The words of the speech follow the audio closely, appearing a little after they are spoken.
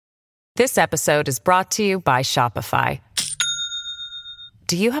This episode is brought to you by Shopify.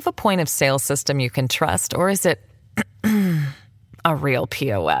 Do you have a point of sale system you can trust, or is it a real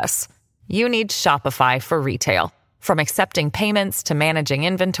POS? You need Shopify for retail. From accepting payments to managing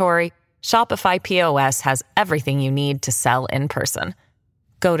inventory, Shopify POS has everything you need to sell in person.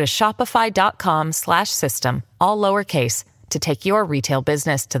 Go to shopify.com/system, all lowercase, to take your retail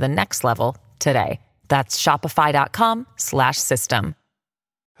business to the next level today. That's shopify.com/system.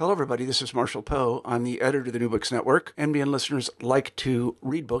 Hello, everybody. This is Marshall Poe. I'm the editor of the New Books Network. NBN listeners like to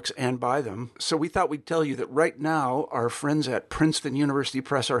read books and buy them. So we thought we'd tell you that right now, our friends at Princeton University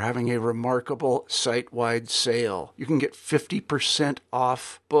Press are having a remarkable site-wide sale. You can get 50%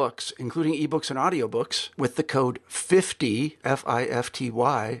 off books, including ebooks and audiobooks, with the code 50,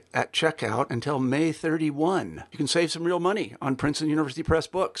 F-I-F-T-Y, at checkout until May 31. You can save some real money on Princeton University Press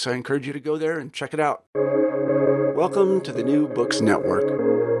books. I encourage you to go there and check it out. Welcome to the New Books Network.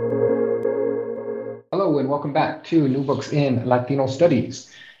 Hello and welcome back to New Books in Latino Studies,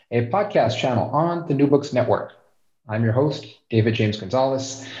 a podcast channel on the New Books Network. I'm your host, David James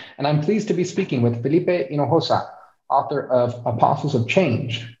Gonzalez, and I'm pleased to be speaking with Felipe Hinojosa, author of Apostles of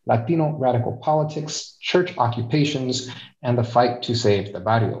Change, Latino Radical Politics, Church Occupations, and the Fight to Save the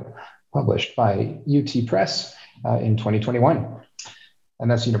Barrio, published by UT Press in 2021. And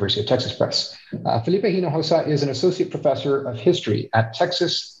that's University of Texas Press. Felipe Hinojosa is an associate professor of history at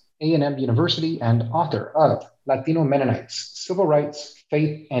Texas A&M University and author of Latino Mennonites, Civil Rights,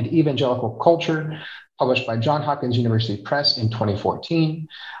 Faith, and Evangelical Culture, published by Johns Hopkins University Press in 2014,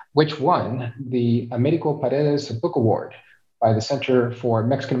 which won the Americo Paredes Book Award by the Center for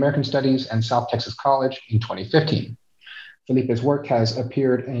Mexican American Studies and South Texas College in 2015. Felipe's work has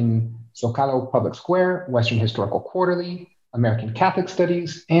appeared in Zocalo Public Square, Western Historical Quarterly, American Catholic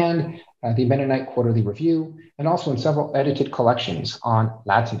Studies, and the Mennonite Quarterly Review, and also in several edited collections on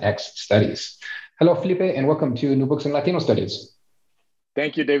Latinx studies. Hello, Felipe, and welcome to New Books in Latino Studies.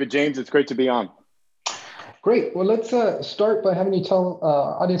 Thank you, David James. It's great to be on. Great. Well, let's start by having you tell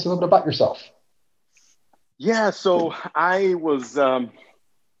audience a little bit about yourself. Yeah, so I was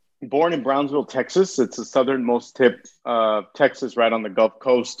born in Brownsville, Texas. It's the southernmost tip of Texas, right on the Gulf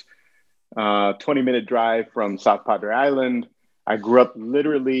Coast. 20-minute drive from South Padre Island. I grew up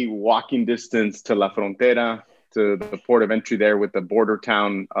literally walking distance to La Frontera, to the port of entry there with the border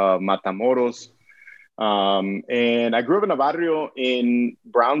town of Matamoros. And I grew up in a barrio in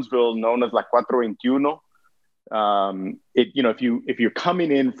Brownsville known as La 421. If you're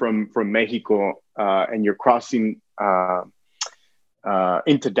coming in from Mexico and you're crossing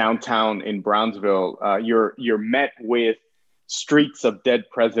into downtown in Brownsville, you're met with streets of dead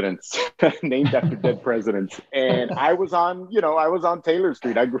presidents named after dead presidents. And I was on Taylor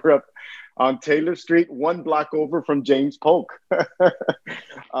Street. I grew up on Taylor Street, one block over from James Polk. That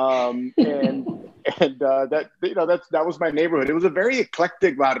was my neighborhood. It was a very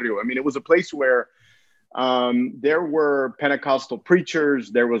eclectic barrio. I mean, it was a place where there were Pentecostal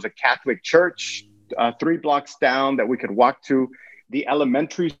preachers. There was a Catholic church 3 blocks down that we could walk to. The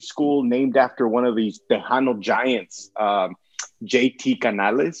elementary school named after one of these Tejano giants, J.T.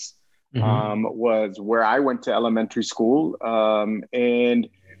 Canales, was where I went to elementary school. And,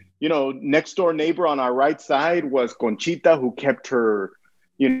 next door neighbor on our right side was Conchita, who kept her,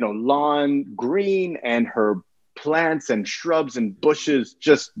 lawn green and her plants and shrubs and bushes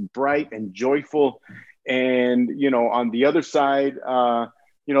just bright and joyful. And, on the other side,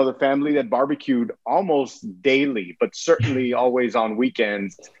 the family that barbecued almost daily, but certainly always on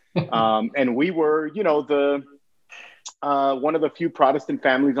weekends. And we were, one of the few Protestant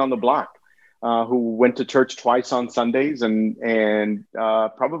families on the block who went to church twice on Sundays and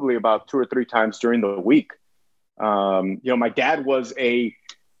probably about 2 or 3 times during the week. My dad was a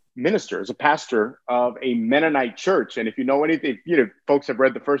minister, as a pastor of a Mennonite church. And if you know anything, folks have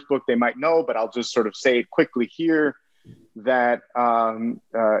read the first book, they might know, but I'll just sort of say it quickly here that,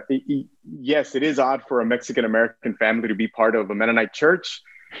 yes, it is odd for a Mexican-American family to be part of a Mennonite church.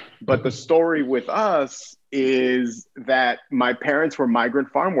 But the story with us is that my parents were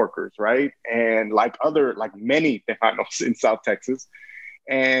migrant farm workers, right? And like many Tejanos in South Texas.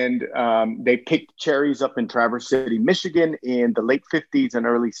 And they picked cherries up in Traverse City, Michigan in the late 50s and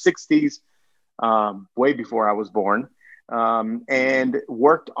early 60s, way before I was born, and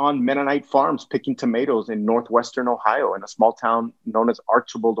worked on Mennonite farms picking tomatoes in northwestern Ohio in a small town known as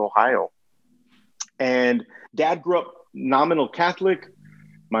Archibald, Ohio. And Dad grew up nominal Catholic.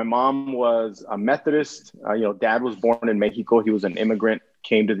 My mom was a Methodist. Dad was born in Mexico. He was an immigrant,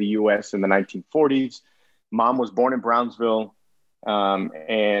 came to the U.S. in the 1940s. Mom was born in Brownsville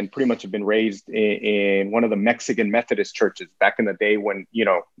and pretty much had been raised in one of the Mexican Methodist churches back in the day when,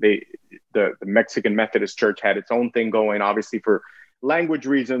 the Mexican Methodist Church had its own thing going, obviously for language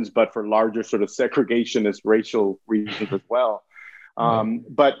reasons, but for larger sort of segregationist racial reasons as well.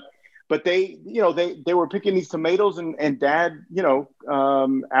 But they, they were picking these tomatoes, and Dad,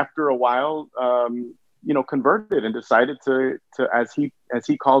 after a while, converted and decided to as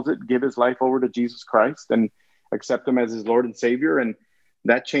he calls it, give his life over to Jesus Christ and accept him as his Lord and Savior. And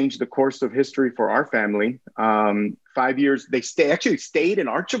that changed the course of history for our family. 5 years, they actually stayed in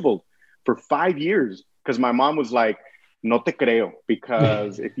Archibald for 5 years because my mom was like, no te creo,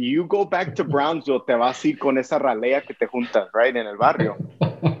 because if you go back to Brownsville, te vas a ir con esa ralea que te juntas, right, in el barrio.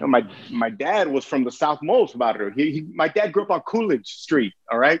 My dad was from the southmost barrio. My dad grew up on Coolidge Street,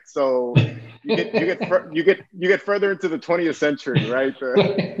 all right? So you get further into the 20th century, right?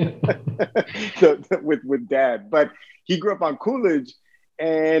 With Dad. But he grew up on Coolidge,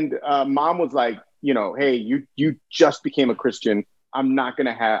 and Mom was like, hey, you just became a Christian. I'm not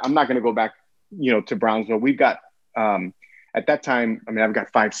gonna go back, to Brownsville. We've got at that time, I've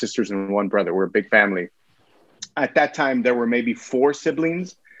got 5 sisters and 1 brother. We're a big family. At that time, there were maybe 4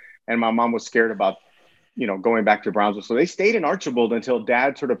 siblings, and my mom was scared about, going back to Brownsville. So they stayed in Archibald until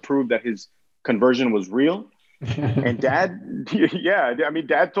Dad sort of proved that his conversion was real. And Dad,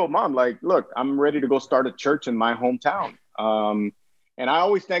 Dad told Mom, like, look, I'm ready to go start a church in my hometown. And I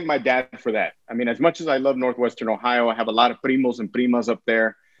always thank my dad for that. As much as I love Northwestern Ohio, I have a lot of primos and primas up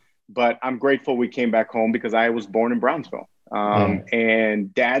there, but I'm grateful we came back home because I was born in Brownsville.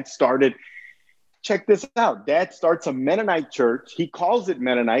 And Dad started, check this out. Dad starts a Mennonite church. He calls it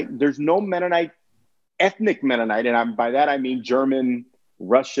Mennonite. There's no Mennonite, ethnic Mennonite. And by that, I mean German,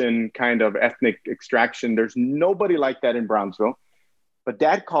 Russian kind of ethnic extraction. There's nobody like that in Brownsville. But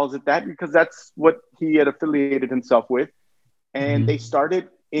Dad calls it that because that's what he had affiliated himself with. And they started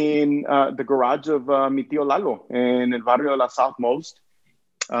in the garage of mi tío Lalo in el Barrio La Southmost.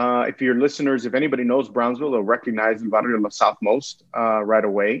 If your listeners, if anybody knows Brownsville, they'll recognize the Barrio La Southmost right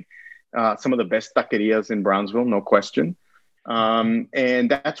away. Some of the best taquerias in Brownsville, no question.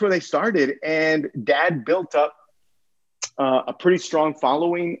 And that's where they started. And Dad built up a pretty strong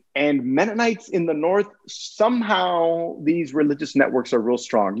following. And Mennonites in the North, somehow these religious networks are real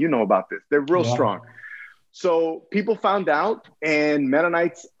strong. You know about this. They're real strong. So people found out, and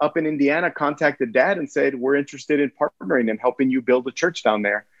Mennonites up in Indiana contacted Dad and said, we're interested in partnering and helping you build a church down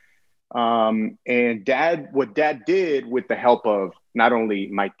there. And what Dad did with the help of not only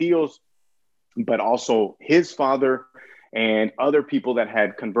my tios, but also his father and other people that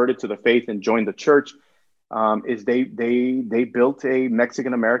had converted to the faith and joined the church, is they built a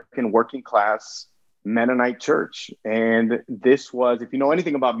Mexican-American working class Mennonite church. And this was, if you know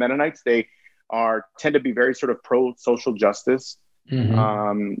anything about Mennonites, they tend to be very sort of pro-social justice,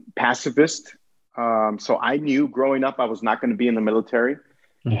 pacifist. So I knew growing up I was not going to be in the military.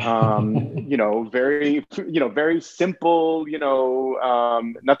 Very simple,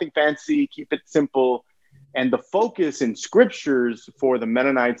 nothing fancy, keep it simple. And the focus in scriptures for the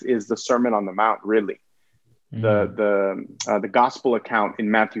Mennonites is the Sermon on the Mount, really. The gospel account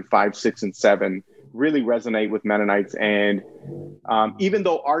in Matthew 5, 6, and 7 really resonate with Mennonites. And even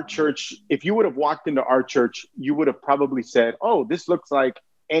though our church, if you would have walked into our church, you would have probably said, oh, this looks like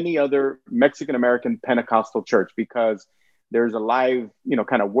any other Mexican-American Pentecostal church, because there's a live,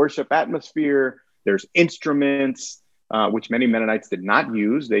 kind of worship atmosphere. There's instruments, which many Mennonites did not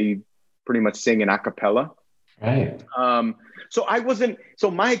use. They pretty much sing in a cappella. Right. So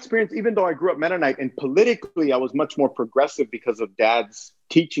my experience, even though I grew up Mennonite, and politically I was much more progressive because of Dad's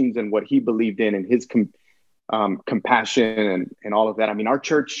teachings and what he believed in and his compassion and all of that. Our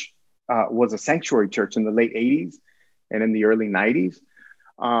church was a sanctuary church in the late 80s and in the early 90s.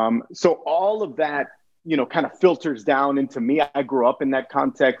 So all of that, kind of filters down into me. I grew up in that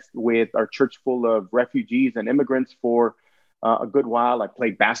context with our church full of refugees and immigrants for a good while. I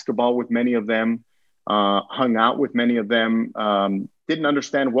played basketball with many of them. Hung out with many of them, didn't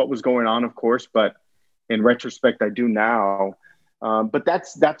understand what was going on, of course, but in retrospect, I do now. But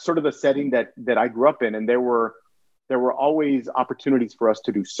that's sort of the setting that I grew up in. And there were always opportunities for us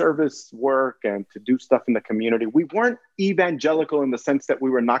to do service work and to do stuff in the community. We weren't evangelical in the sense that we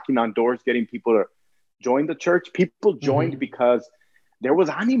were knocking on doors, getting people to join the church. People joined because there was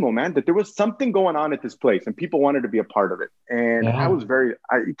animo, man, that there was something going on at this place and people wanted to be a part of it. And I was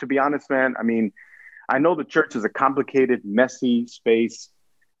to be honest, man, I know the church is a complicated, messy space.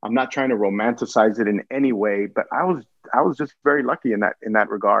 I'm not trying to romanticize it in any way, but I was just very lucky in that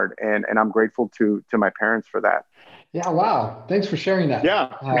regard, and I'm grateful to my parents for that. Yeah, wow. Thanks for sharing that. Yeah.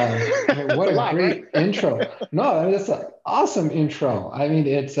 What a great intro. No, that's an awesome intro.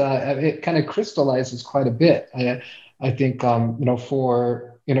 It kind of crystallizes quite a bit. I think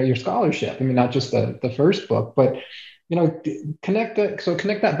for your scholarship. I mean, not just the first book, but connect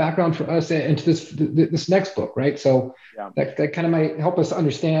that background for us into this next book, right? So that kind of might help us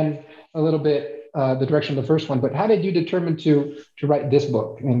understand a little bit the direction of the first one. But how did you determine to write this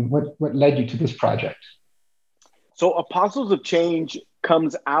book, and what led you to this project? So Apostles of Change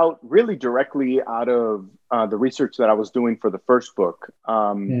comes out really directly out of the research that I was doing for the first book.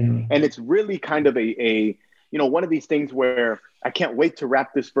 And it's really kind of a one of these things where I can't wait to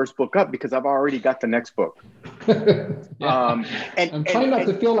wrap this first book up because I've already got the next book. And I'm trying not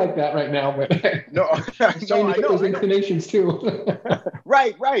to feel like that right now, but no, I'm starting to get those inclinations too.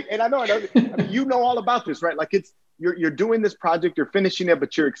 Right. And I know. I mean, you know all about this, right? Like you're doing this project, you're finishing it,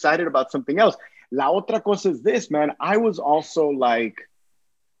 but you're excited about something else. La otra cosa is this, man. I was also like,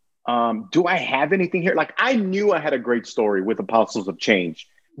 do I have anything here? Like, I knew I had a great story with Apostles of Change.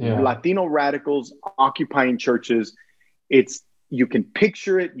 Latino radicals occupying churches. You can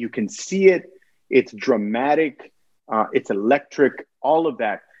picture it, you can see it. It's dramatic, it's electric, all of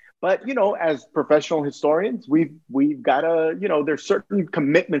that. But as professional historians, we've got to, there's certain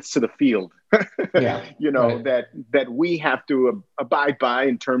commitments to the field, that we have to abide by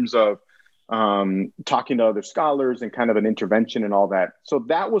in terms of talking to other scholars and kind of an intervention and all that. So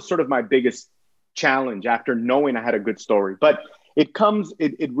that was sort of my biggest challenge after knowing I had a good story. But it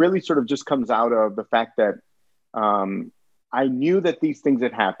really sort of just comes out of the fact that I knew that these things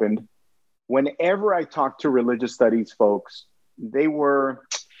had happened. Whenever I talked to religious studies folks, they were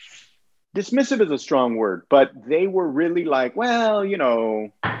dismissive is a strong word, but they were really like, well,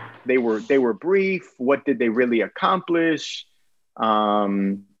 they were brief. What did they really accomplish?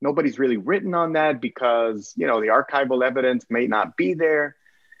 Nobody's really written on that because, the archival evidence may not be there.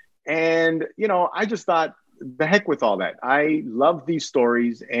 And, I just thought, the heck with all that. I love these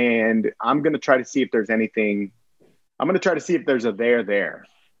stories, and I'm going to try to see if there's anything. I'm going to try to see if there's a there,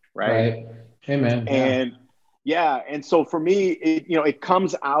 right? Amen. And so for me, it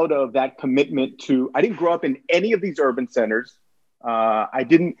comes out of that commitment to. I didn't grow up in any of these urban centers. I'm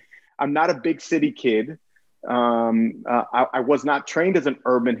not a big city kid. I was not trained as an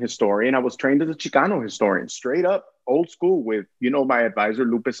urban historian. I was trained as a Chicano historian, straight up old school with, my advisor,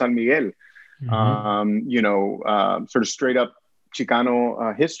 Lupe San Miguel. Sort of straight up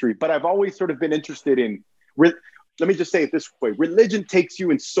Chicano history. But I've always sort of been interested in, let me just say it this way, religion takes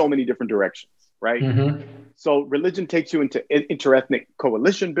you in so many different directions, right? So religion takes you into interethnic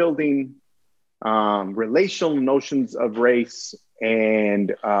coalition building, relational notions of race,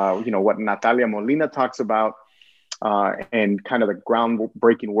 and, what Natalia Molina talks about, and kind of the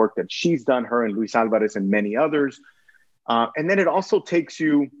groundbreaking work that she's done, her and Luis Alvarez and many others. And then it also takes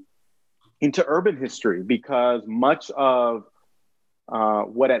you into urban history, because much of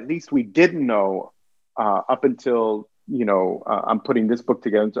what at least we didn't know up until, I'm putting this book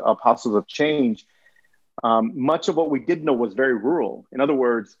together into Apostles of Change, much of what we did know was very rural. In other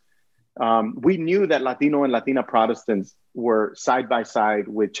words, we knew that Latino and Latina Protestants were side by side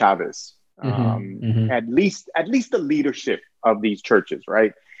with Chavez, at least the leadership of these churches,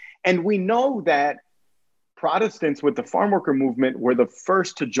 right? And we know that Protestants with the farm worker movement were the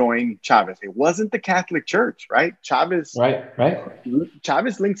first to join Chavez. It wasn't the Catholic Church, right? Chavez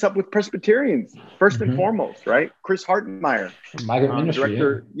links up with Presbyterians first and foremost, right? Chris Hartmeyer, migrant ministry,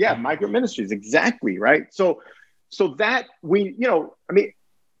 director, migrant ministries, exactly, right? So that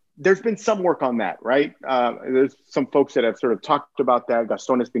there's been some work on that, right? There's some folks that have sort of talked about that.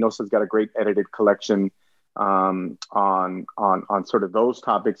 Gaston Espinosa's got a great edited collection on sort of those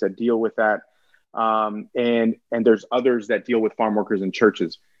topics that deal with that. And there's others that deal with farm workers and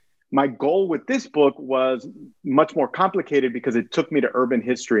churches. My goal with this book was much more complicated because it took me to urban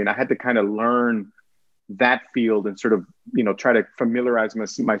history, and I had to kind of learn that field and sort of, try to familiarize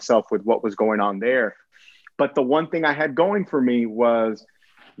myself with what was going on there. But the one thing I had going for me was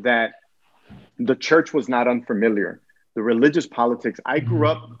that the church was not unfamiliar. The religious politics, I grew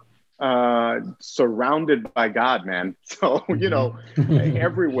up surrounded by God, man. So,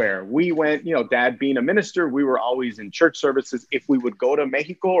 everywhere we went, Dad being a minister, we were always in church services. If we would go to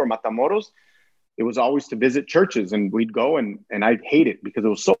Mexico or Matamoros, it was always to visit churches, and we'd go and I'd hate it because it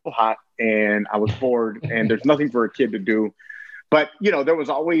was so hot and I was bored and there's nothing for a kid to do. But, there was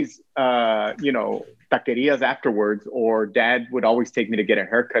always, taquerias afterwards, or Dad would always take me to get a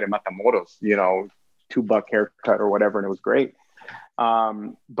haircut in Matamoros, $2 haircut or whatever. And it was great.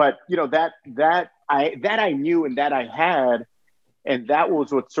 But that I knew and that I had, and that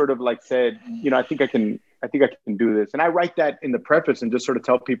was what sort of like said, I think I can do this. And I write that in the preface and just sort of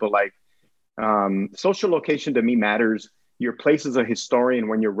tell people like, social location to me matters. Your place as a historian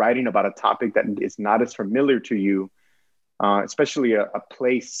when you're writing about a topic that is not as familiar to you, especially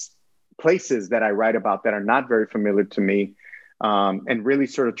places that I write about that are not very familiar to me, and really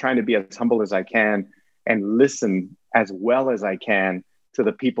sort of trying to be as humble as I can and listen as well as I can to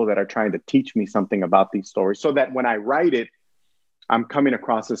the people that are trying to teach me something about these stories, so that when I write it, I'm coming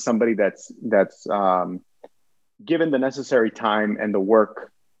across as somebody that's given the necessary time and the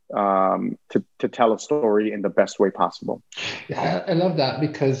work to tell a story in the best way possible. Yeah, I love that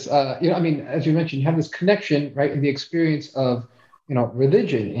because, I mean, as you mentioned, you have this connection, right, in the experience of,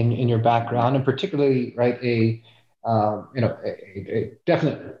 religion in your background, and particularly, right, a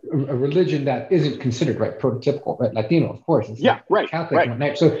definite a religion that isn't considered, right, prototypical, right, Latino, of course. It's Yeah, right, Catholic right. and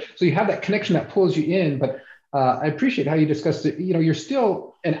whatnot. So you have that connection that pulls you in, but I appreciate how you discussed it. You're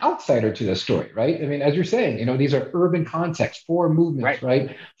still an outsider to this story, right? I mean, as you're saying, these are urban contexts, 4 movements,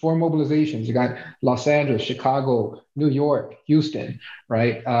 right? 4 mobilizations. You got Los Angeles, Chicago, New York, Houston,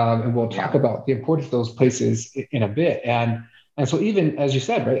 right? And we'll talk about the importance of those places in a bit. And so even as you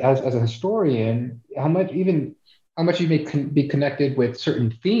said, right, as a historian, how much you may be connected with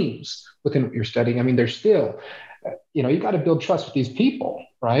certain themes within what you're studying. I mean, there's still, you got to build trust with these people,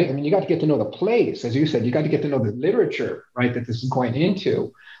 right? I mean, you got to get to know the place, as you said. You got to get to know the literature, right, that this is going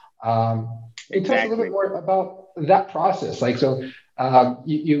into. Can you tell us a little bit more about that process? Like, so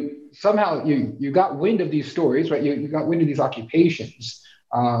you somehow you got wind of these stories, right? You got wind of these occupations.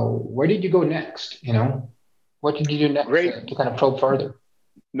 Where did you go next? What did you do next to kind of probe further?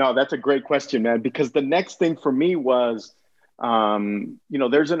 No, that's a great question, man, because the next thing for me was,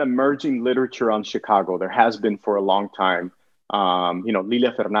 there's an emerging literature on Chicago. There has been for a long time.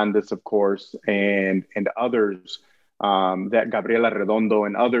 Lilia Fernandez, of course, and others, that Gabriela Redondo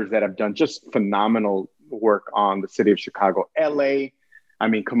and others that have done just phenomenal work on the city of Chicago. LA, I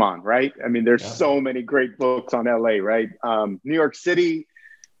mean, come on, right? I mean, there's so many great books on LA, right? New York City,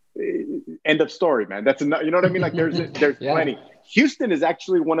 end of story, man. That's enough. You know what I mean? Like there's plenty. Houston is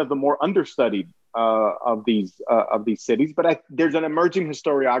actually one of the more understudied of these cities, but there's an emerging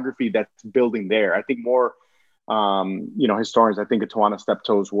historiography that's building there. I think more, historians. I think of Tawana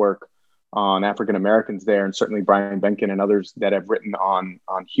Steptoe's work on African Americans there, and certainly Brian Benkin and others that have written on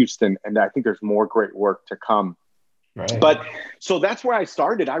Houston. And I think there's more great work to come. Right. But so that's where I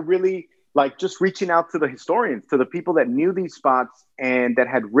started. I really like just reaching out to the historians, to the people that knew these spots and that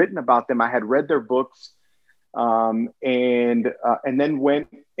had written about them. I had read their books, and then went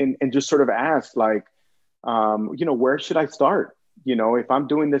and just sort of asked, like, where should I start? If I'm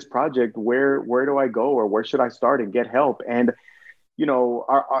doing this project, where do I go, or where should I start and get help? And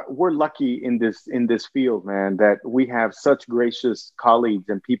we're lucky in this field, man, that we have such gracious colleagues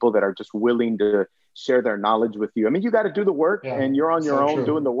and people that are just willing to share their knowledge with you. I mean, you got to do the work, and you're on your own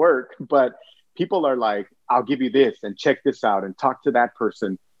doing the work, but people are like, I'll give you this and check this out and talk to that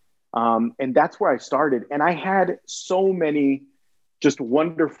person. And that's where I started. And I had so many just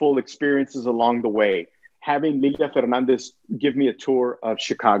wonderful experiences along the way, having Lilia Fernandez give me a tour of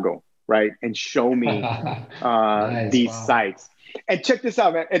Chicago, right? And show me these sites. And check this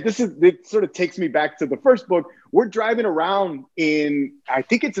out, man. And it sort of takes me back to the first book. We're driving around I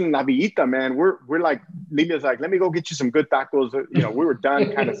think it's in La Villita, man. We're like, Lilia's like, let me go get you some good tacos. We were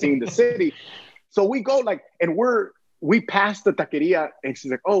done kind of seeing the city. So we go and we passed the taqueria, and she's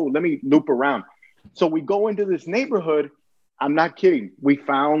like, oh, let me loop around. So we go into this neighborhood. I'm not kidding. We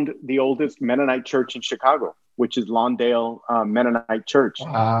found the oldest Mennonite church in Chicago, which is Lawndale Mennonite Church.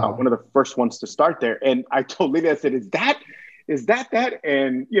 Wow. One of the first ones to start there. And I told Lilia, I said, is that?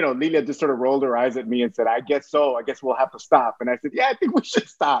 And, Lilia just sort of rolled her eyes at me and said, I guess so. I guess we'll have to stop. And I said, yeah, I think we should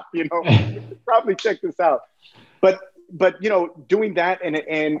stop, probably check this out. But doing that.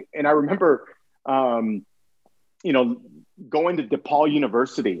 And I remember, going to DePaul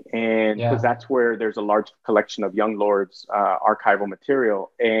University, and because that's where there's a large collection of Young Lord's archival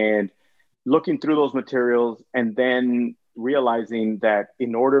material, and looking through those materials, and then realizing that they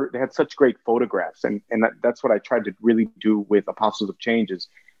had such great photographs, and that's what I tried to really do with Apostles of Change, is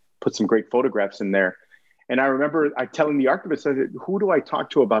put some great photographs in there. And I remember telling the archivist, I said, who do I talk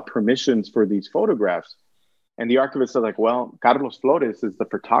to about permissions for these photographs? And the archivist said, well, Carlos Flores is the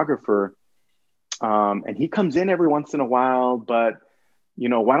photographer. And he comes in every once in a while, but,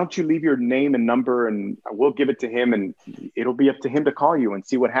 why don't you leave your name and number and we'll give it to him, and it'll be up to him to call you and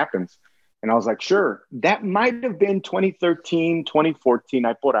see what happens. And I was like, sure. That might have been 2013, 2014,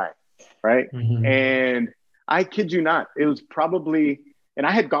 right? Mm-hmm. And I kid you not, it was probably, and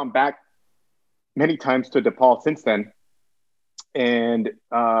I had gone back many times to DePaul since then. And,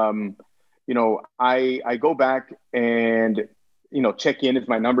 I go back and, check in. Is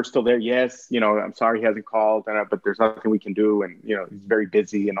my number still there? Yes. I'm sorry he hasn't called, but there's nothing we can do. And, he's very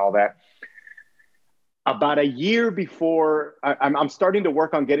busy and all that. About a year before, I'm starting to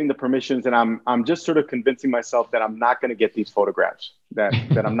work on getting the permissions, and I'm just sort of convincing myself that I'm not going to get these photographs, that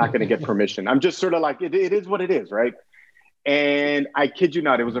I'm not going to get permission. I'm just sort of like, it is what it is, right? And I kid you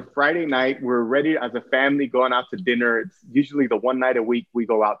not, it was a Friday night. We're ready as a family going out to dinner. It's usually the one night a week we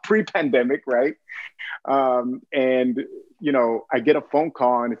go out pre-pandemic, right? And, you know, I get a phone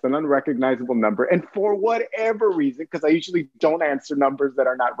call and it's an unrecognizable number. And for whatever reason, because I usually don't answer numbers that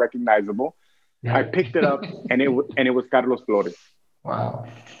are not recognizable, right. I picked it up and it was Carlos Flores. Wow.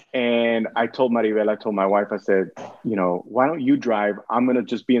 And I told Maribel, I told my wife, I said, you know, why don't you drive? I'm going to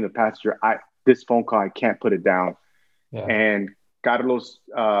just be in the passenger. This phone call, I can't put it down. Yeah. And Carlos,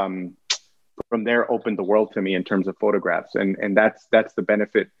 from there, opened the world to me in terms of photographs. And that's the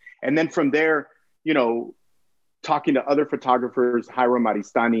benefit. And then from there, you know, talking to other photographers, Hiram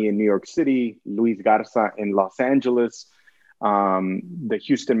Aristani in New York City, Luis Garza in Los Angeles, the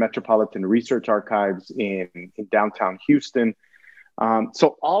Houston Metropolitan Research Archives in downtown Houston.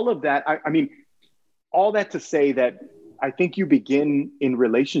 So all of that, I mean, all that to say that I think you begin in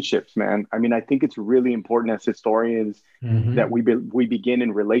relationships, man. I mean, I think it's really important as historians that we begin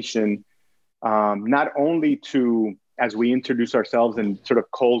in relation, not only to, as we introduce ourselves and sort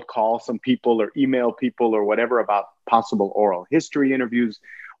of cold call some people or email people or whatever about possible oral history interviews,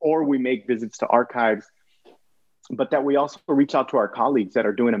 or we make visits to archives, but that we also reach out to our colleagues that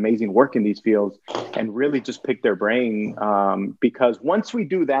are doing amazing work in these fields and really just pick their brain. Because once we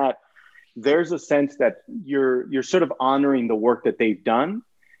do that, there's a sense that you're sort of honoring the work that they've done,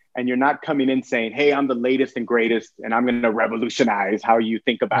 and you're not coming in saying, hey, I'm the latest and greatest and I'm going to revolutionize how you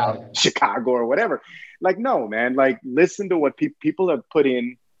think about Chicago or whatever. Like, no, man, like listen to what people have put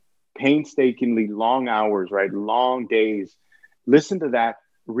in painstakingly long hours, right? Long days. Listen to that,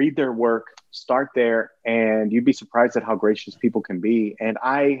 read their work, start there, and you'd be surprised at how gracious people can be. And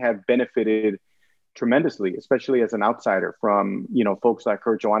I have benefited tremendously, especially as an outsider, from, you know, folks like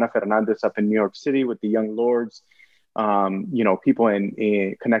her, Joanna Fernandez up in New York City with the Young Lords, you know, people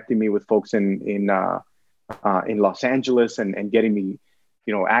in connecting me with folks in Los Angeles and getting me,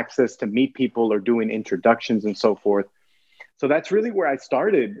 you know, access to meet people or doing introductions and so forth. So that's really where I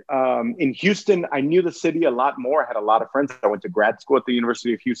started. In Houston, I knew the city a lot more. I had a lot of friends. I went to grad school at the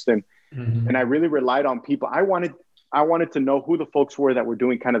University of Houston, and I really relied on people. I wanted to know who the folks were that were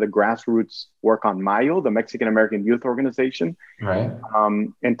doing kind of the grassroots work on Mayo, the Mexican American Youth Organization, right?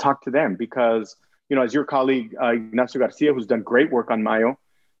 And talk to them because, you know, as your colleague, Ignacio Garcia, who's done great work on Mayo,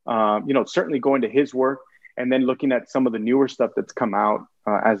 you know, certainly going to his work and then looking at some of the newer stuff that's come out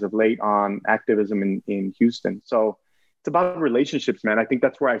as of late on activism in Houston. So it's about relationships, man. I think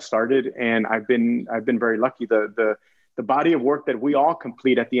that's where I started, and I've been very lucky. The body of work that we all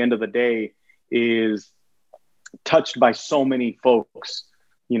complete at the end of the day is touched by so many folks,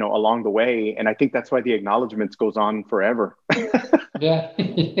 you know, along the way. And I think that's why the acknowledgments goes on forever. Yeah.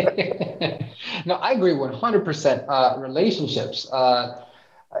 No, I agree 100%. Relationships.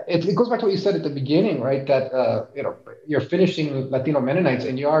 It goes back to what you said at the beginning, right? That, you know, you're finishing Latino Mennonites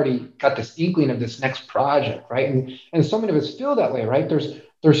and you already got this inkling of this next project, right? And so many of us feel that way, right?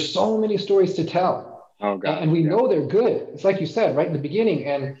 There's so many stories to tell. Oh, God. And we know they're good. It's like you said, right in the beginning.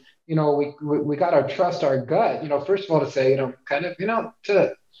 And, you know, we got our trust, our gut, you know, first of all, to say, you know, kind of, you know,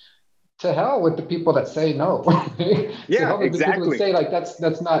 to hell with the people that say no. Yeah, exactly. The people that say like,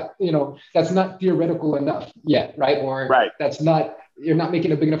 that's not, you know, that's not theoretical enough yet, right? Or that's not, you're not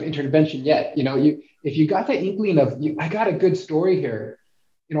making a big enough intervention yet. You know, if you got the inkling of, I got a good story here,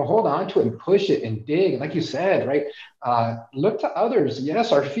 you know, hold on to it and push it and dig. Like you said, right? Look to others.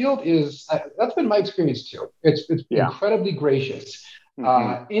 Yes, our field is, that's been my experience too. It's incredibly gracious.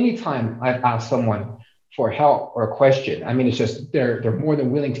 Anytime I've asked someone for help or a question, I mean, it's just, they're more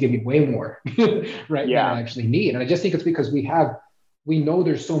than willing to give me way more, right? Than I actually need. And I just think it's because we know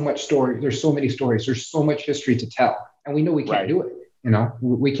there's so much story, there's so many stories, there's so much history to tell, and we know we can't do it. You know,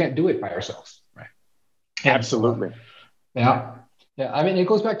 we can't do it by ourselves. Right. Absolutely. Yeah. I mean, it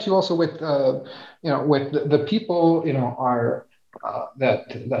goes back to also with, you know, with the people, you know, are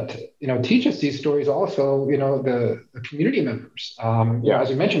that, you know, teach us these stories also, you know, the community members. You know,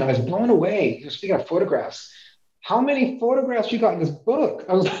 as you mentioned, I was blown away. Speaking of photographs, how many photographs you got in this book?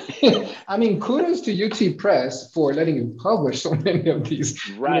 I mean, kudos to UT Press for letting you publish so many of these.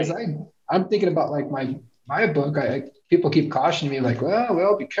 Right. Because I'm thinking about like my book. People keep cautioning me like,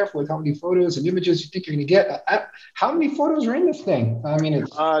 well, be careful with how many photos and images you think you're going to get. How many photos are in this thing? I mean,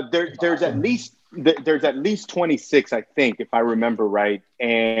 it's there's at least 26, I think, if I remember right.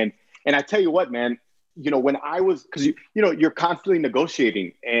 And I tell you what, man, when I was, because you're constantly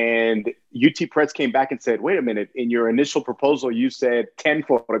negotiating, and UT Press came back and said, wait a minute, in your initial proposal, you said 10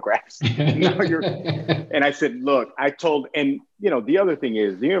 photographs. And I said, look, and the other thing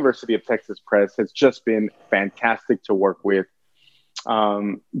is the University of Texas Press has just been fantastic to work with.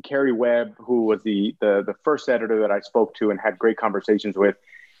 Carrie Webb, who was the first editor that I spoke to and had great conversations with.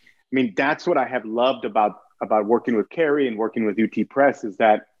 I mean, that's what I have loved about working with Carrie and working with UT Press, is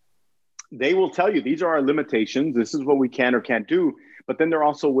that they will tell you, these are our limitations. This is what we can or can't do. But then they're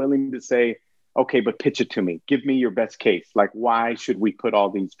also willing to say, okay, but pitch it to me. Give me your best case. Like, why should we put all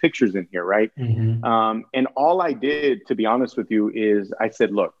these pictures in here, right? Mm-hmm. And all I did, to be honest with you, is I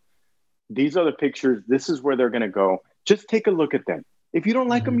said, look, these are the pictures. This is where they're going to go. Just take a look at them. If you don't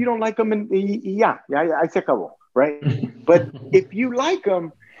like them, you don't like them. And I se acabó, right? But if you like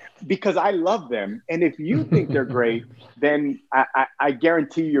them, because I love them, and if you think they're great, then I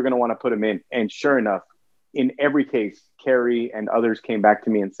guarantee you're going to want to put them in. And sure enough, in every case, Carrie and others came back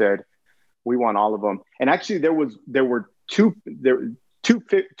to me and said, we want all of them. And actually, there were two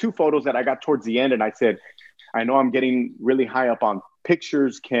photos that I got towards the end, and I said, I know I'm getting really high up on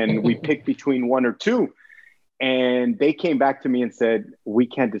pictures. Can we pick between one or two? And they came back to me and said, we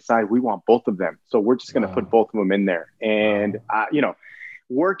can't decide. We want both of them. So we're just going to put both of them in there. And,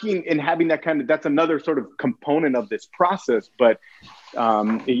 working and having that's another sort of component of this process. But,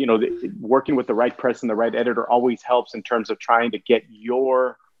 working with the right press and the right editor always helps in terms of trying to get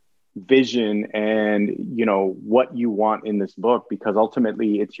your vision and, what you want in this book, because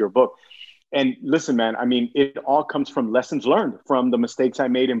ultimately it's your book. And listen, man, I mean, it all comes from lessons learned from the mistakes I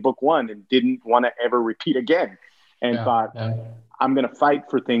made in book one and didn't want to ever repeat again. And thought, I'm going to fight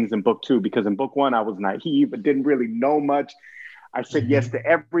for things in book two, because in book one, I was naive, but didn't really know much. I said yes to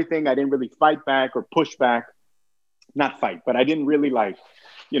everything. I didn't really fight back or push back. Not fight, but I didn't really negotiate.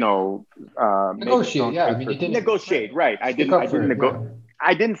 Yeah, you didn't negotiate, right? I didn't.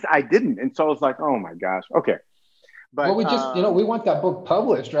 And so I was like, oh my gosh, okay. But well, we just, we want that book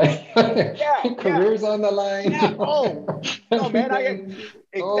published, right? Careers on the line. Yeah. Oh, no, man.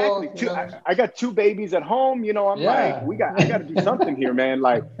 Exactly. I got two babies at home. I'm like, I got to do something here, man.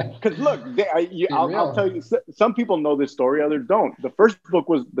 Like, because look, I'll tell you, some people know this story, others don't. The first book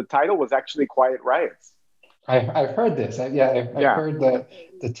the title was actually Quiet Riots. I've heard this. I've heard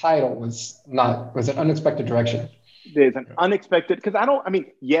the title was an unexpected direction. There's an unexpected, because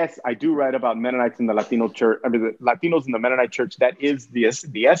yes, I do write about Mennonites in the Latino church. I mean, the Latinos in the Mennonite church. That is the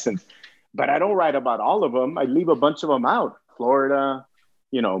essence. But I don't write about all of them. I leave a bunch of them out. Florida,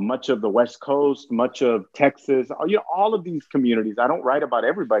 much of the West Coast, much of Texas, all of these communities. I don't write about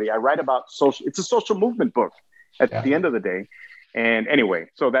everybody. I write about social. It's a social movement book at the end of the day. And anyway,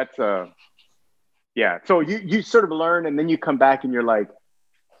 so that's So you sort of learn, and then you come back and you're like,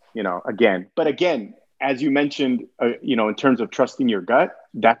 again. But again, as you mentioned, in terms of trusting your gut,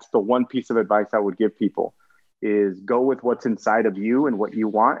 that's the one piece of advice I would give people, is go with what's inside of you and what you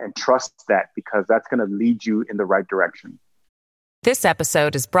want, and trust that, because that's going to lead you in the right direction. This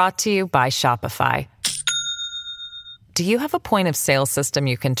episode is brought to you by Shopify. Do you have a point of sale system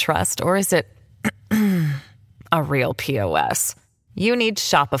you can trust, or is it a real POS? You need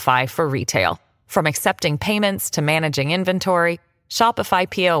Shopify for retail. From accepting payments to managing inventory, Shopify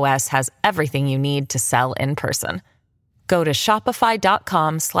POS has everything you need to sell in person. Go to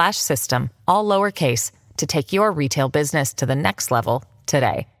shopify.com/system, all lowercase, to take your retail business to the next level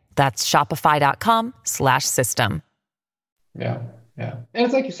today. That's shopify.com/system. Yeah. And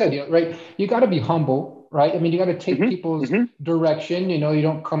it's like you said, right? You got to be humble, right? I mean, you got to take people's direction. You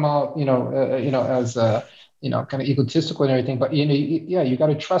don't come out, as kind of egotistical and everything, but you got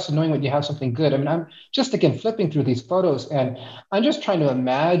to trust in knowing when you have something good. I mean, I'm just again flipping through these photos, and I'm just trying to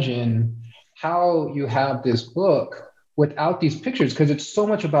imagine how you have this book without these pictures, because it's so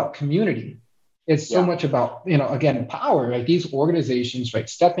much about community. It's so much about, again, power, right? These organizations, right,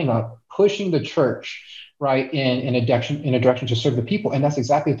 stepping up, pushing the church, right, in a direction to serve the people, and that's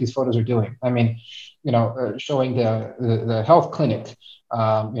exactly what these photos are doing. I mean, showing the health clinic,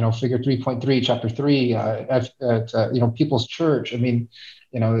 figure 3.3, chapter 3, at People's Church. I mean,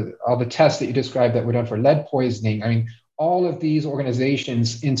 all the tests that you described that were done for lead poisoning. I mean, all of these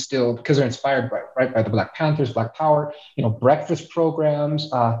organizations instilled, because they're inspired by the Black Panthers, Black Power, breakfast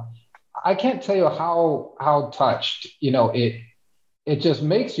programs. I can't tell you how touched, it just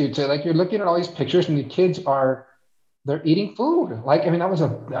makes you to, like, you're looking at all these pictures and the kids they're eating food. Like, I mean, that was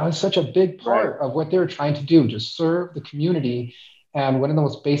such a big part of what they were trying to do, just serve the community. And one of the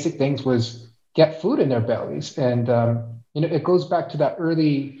most basic things was get food in their bellies. And, it goes back to that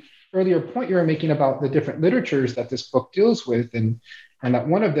earlier point you were making about the different literatures that this book deals with. And that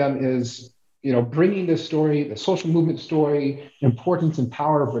one of them is bringing this story, the social movement story, importance and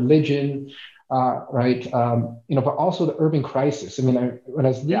power of religion, right? But also the urban crisis. I mean, when I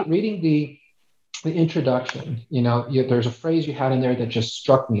was reading the introduction, there's a phrase you had in there that just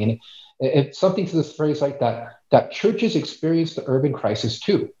struck me, and it's something to this phrase like that churches experience the urban crisis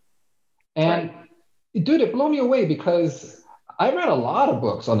too. And dude, it blew me away because I read a lot of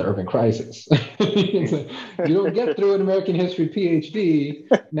books on the urban crisis. You don't get through an American history PhD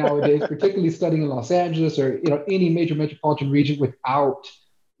nowadays, particularly studying in Los Angeles or any major metropolitan region, without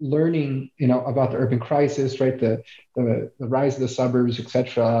learning about the urban crisis, right? The rise of the suburbs,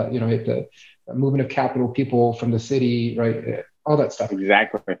 etc. The movement of capital, people from the city, right? All that stuff.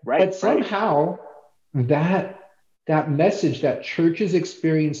 Exactly. Right. But somehow that message that churches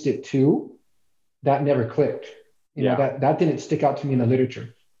experienced it too, that never clicked. That didn't stick out to me in the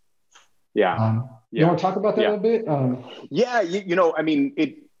literature. You want to talk about that a little bit? I mean,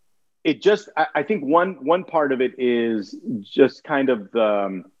 it just, I think one part of it is just kind of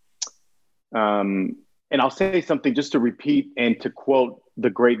the, and I'll say something just to repeat and to quote the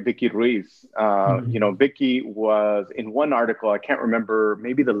great Vicky Ruiz. Vicky was in one article, I can't remember,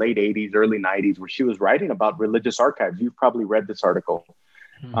 maybe the late 80s, early 90s, where she was writing about religious archives. You've probably read this article.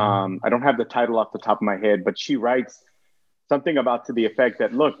 I don't have the title off the top of my head, but she writes something about to the effect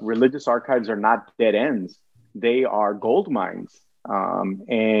that, look, religious archives are not dead ends. They are gold mines.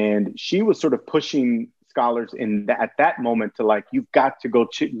 And she was sort of pushing scholars at that moment to, like, you've got to go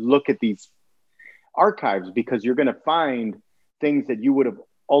look at these archives because you're going to find things that you would have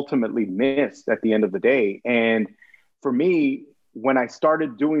ultimately missed at the end of the day. And for me, when I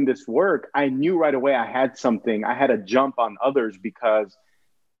started doing this work, I knew right away I had a jump on others because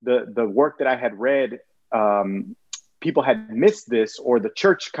the work that I had read, people had missed this, or the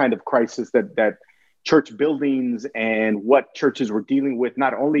church kind of crisis that church buildings and what churches were dealing with,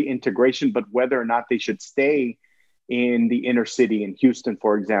 not only integration, but whether or not they should stay in the inner city in Houston,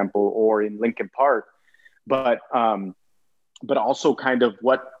 for example, or in Lincoln Park, but also kind of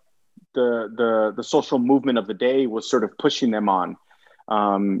what the social movement of the day was sort of pushing them on.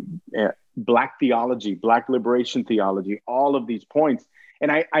 Black theology, Black liberation theology, all of these points.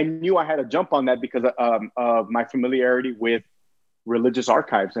 And I knew I had to jump on that because of my familiarity with religious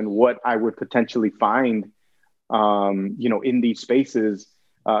archives and what I would potentially find, in these spaces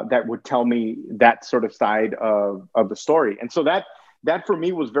that would tell me that sort of side of the story. And so that for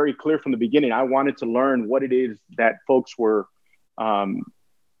me was very clear from the beginning. I wanted to learn what it is that folks were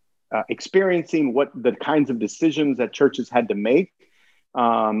experiencing, what the kinds of decisions that churches had to make.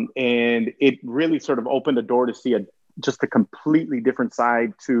 And it really sort of opened the door to see just a completely different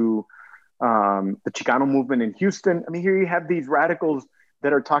side to the Chicano movement in Houston. I mean, here you have these radicals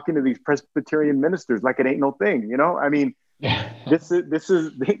that are talking to these Presbyterian ministers like it ain't no thing, I mean, this is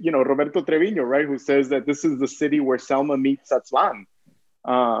Roberto Treviño, right, who says that this is the city where Selma meets Aztlán.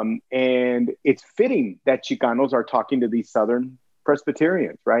 And it's fitting that Chicanos are talking to these Southern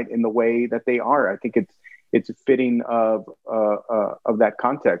Presbyterians, right, in the way that they are. I think it's fitting of that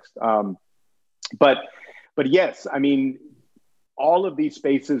context. But yes, I mean, all of these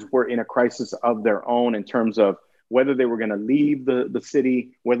spaces were in a crisis of their own in terms of whether they were going to leave the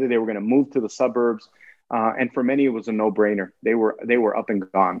city, whether they were going to move to the suburbs. And for many, it was a no-brainer. They were up and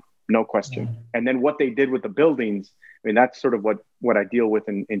gone, no question. Yeah. And then what they did with the buildings, I mean, that's sort of what I deal with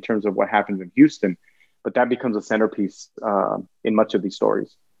in terms of what happens in Houston. But that becomes a centerpiece in much of these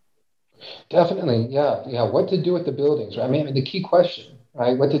stories. Definitely, yeah. What to do with the buildings, right? I mean, the key question,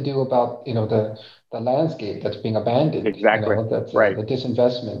 right? What to do about the landscape that's being abandoned? Exactly. That's right. The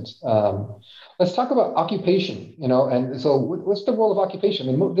disinvestment. Let's talk about occupation. And so what's the role of occupation?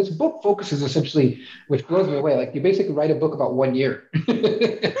 I mean, this book focuses essentially, which blows me away. Like, you basically write a book about 1 year.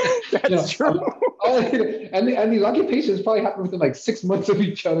 That's true. And these occupations probably happen within like 6 months of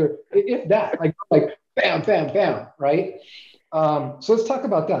each other, if that. Like bam, bam, bam, right? So let's talk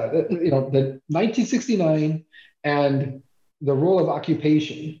about that. The 1969 and the role of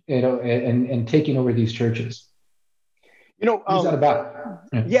occupation, and taking over these churches. What's that about?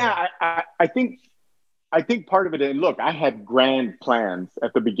 Yeah, I think part of it, and look, I had grand plans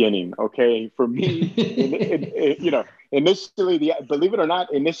at the beginning. Okay, for me, initially, believe it or not,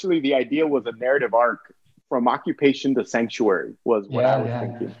 the idea was a narrative arc from occupation to sanctuary was what I was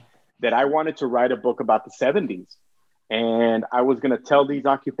thinking. That I wanted to write a book about the 70s, and I was going to tell these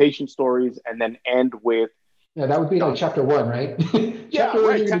occupation stories, and then end with. Yeah, that would be like chapter 1, right? Chapter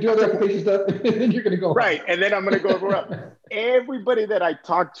 1, you're going to do all the occupation stuff, and then you're going to go. Right, and then I'm going to go everywhere else. Everybody that I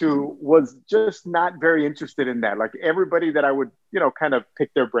talked to was just not very interested in that. Like, everybody that I would, kind of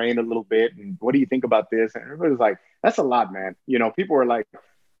pick their brain a little bit, and what do you think about this? And everybody was like, that's a lot, man. People were like,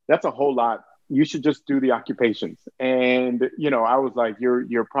 that's a whole lot you should just do the occupations. And, I was like,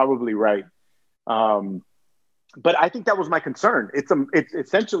 you're probably right. But I think that was my concern. It's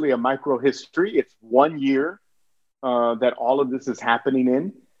essentially a micro history. It's 1 year that all of this is happening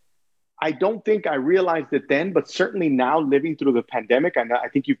in. I don't think I realized it then, but certainly now living through the pandemic, I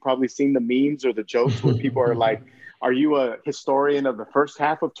think you've probably seen the memes or the jokes where people are like, are you a historian of the first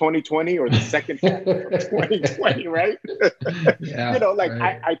half of 2020 or the second half of 2020, right? Yeah,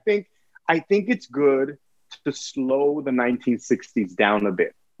 right. I think it's good to slow the 1960s down a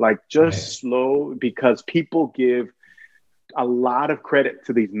bit. Like just slow, because people give a lot of credit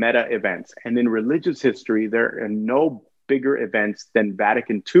to these meta events. And in religious history, there are no bigger events than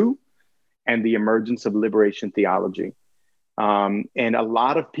Vatican II and the emergence of liberation theology. And a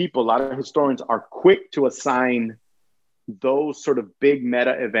lot of historians are quick to assign those sort of big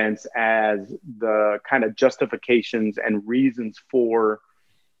meta events as the kind of justifications and reasons for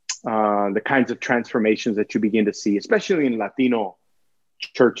the kinds of transformations that you begin to see, especially in Latino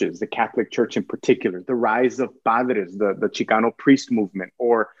churches, the Catholic Church in particular, the rise of padres, the Chicano priest movement,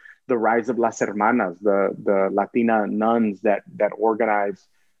 or the rise of las hermanas, the Latina nuns that organized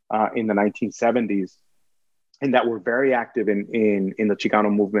in the 1970s, and that were very active in the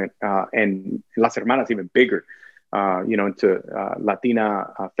Chicano movement, and las hermanas even bigger, into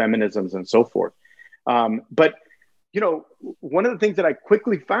Latina feminisms and so forth. But one of the things that I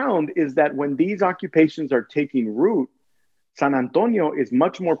quickly found is that when these occupations are taking root, San Antonio is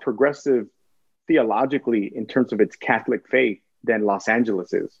much more progressive theologically in terms of its Catholic faith than Los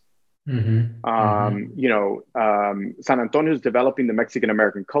Angeles is. San Antonio is developing the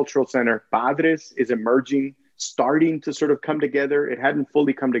Mexican-American Cultural Center. Padres is emerging, starting to sort of come together. It hadn't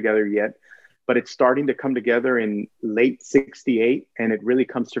fully come together yet, but it's starting to come together in late 68, and it really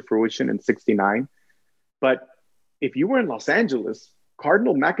comes to fruition in 69. But if you were in Los Angeles,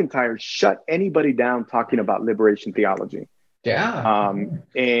 Cardinal McIntyre shut anybody down talking about liberation theology. Yeah.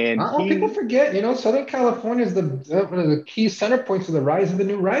 And people forget, Southern California is one of the key center points of the rise of the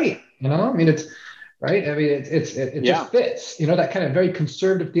new right. I mean, it's right. I mean, it just fits, that kind of very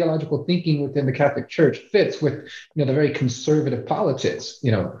conservative theological thinking within the Catholic Church fits with, the very conservative politics,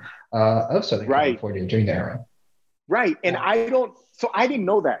 of Southern California during the era. Right. And I didn't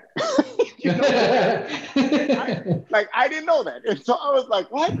know that. I didn't know that. And so I was like,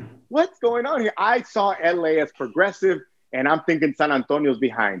 what's going on here? I saw LA as progressive, and I'm thinking San Antonio's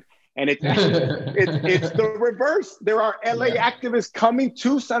behind. And it's the reverse. There are LA activists coming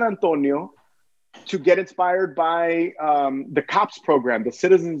to San Antonio to get inspired by the COPS program, the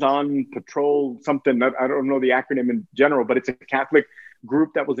Citizens on Patrol, something. I don't know the acronym in general, but it's a Catholic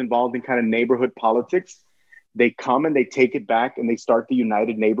group that was involved in kind of neighborhood politics. They come and they take it back, and they start the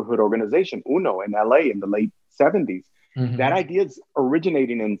United Neighborhood Organization, UNO, in LA in the late 70s. That idea is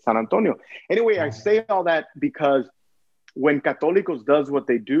originating in San Antonio. Anyway, I say all that because when Católicos does what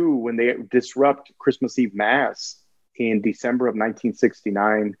they do, when they disrupt Christmas Eve Mass in December of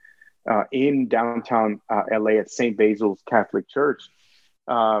 1969 in downtown LA at St. Basil's Catholic Church,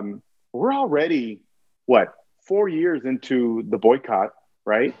 we're already, 4 years into the boycott,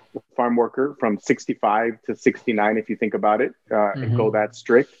 right? The farm worker from 65 to 69, if you think about it, and go that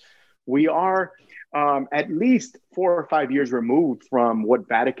strict. We are at least 4 or 5 years removed from what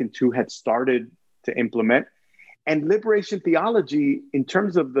Vatican II had started to implement. And liberation theology, in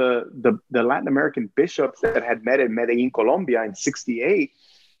terms of the Latin American bishops that had met in Medellin, Colombia in 68,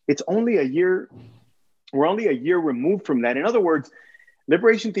 it's only a year. We're only a year removed from that. In other words,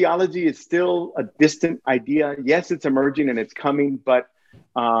 liberation theology is still a distant idea. Yes, it's emerging and it's coming, but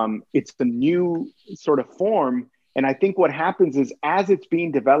it's the new sort of form. And I think what happens is, as it's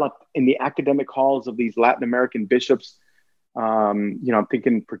being developed in the academic halls of these Latin American bishops, I'm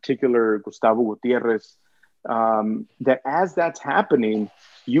thinking in particular Gustavo Gutierrez, that as that's happening,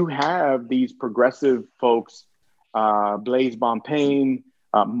 you have these progressive folks, Blaise Bonpane,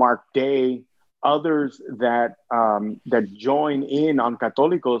 Mark Day, others that join in on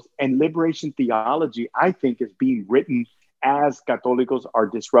Católicos, and liberation theology, I think, is being written as Católicos are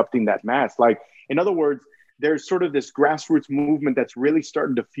disrupting that mass. Like, in other words, there's sort of this grassroots movement that's really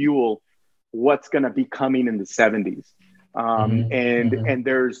starting to fuel what's going to be coming in the 70s. And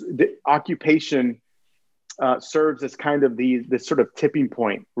there's the occupation serves as kind of this sort of tipping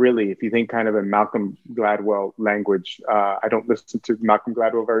point, really, if you think kind of in Malcolm Gladwell language. I don't listen to Malcolm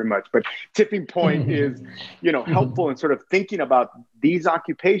Gladwell very much, but tipping point is, helpful in sort of thinking about these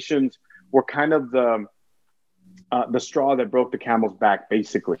occupations were kind of the straw that broke the camel's back,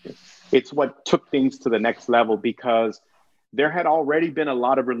 basically. It's what took things to the next level, because there had already been a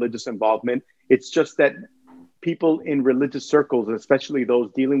lot of religious involvement. It's just that people in religious circles, especially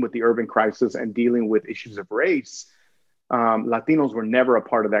those dealing with the urban crisis and dealing with issues of race, Latinos were never a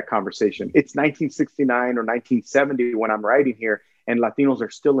part of that conversation. It's 1969 or 1970 when I'm writing here, and Latinos are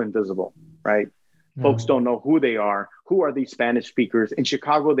still invisible, right? Folks don't know who they are. Who are these Spanish speakers? In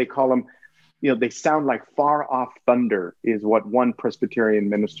Chicago, they call them, they sound like far off thunder, is what one Presbyterian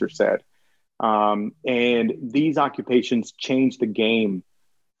minister said. And these occupations change the game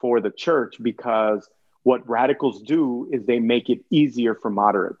for the church, because what radicals do is they make it easier for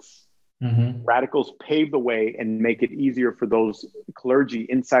moderates. Mm-hmm. Radicals pave the way and make it easier for those clergy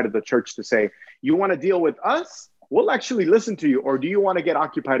inside of the church to say, you want to deal with us? We'll actually listen to you. Or do you want to get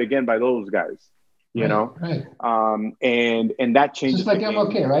occupied again by those guys? You know? Right. And that changes. Just like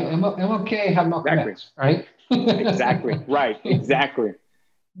MLK, right? MLK had Malcolm X, right? Exactly. Right. Exactly.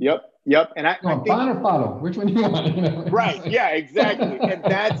 Yep. And I think, Bon or follow? Which one do you want? Right. Yeah, exactly. And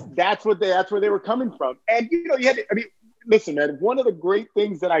that's where they were coming from. And listen, man, one of the great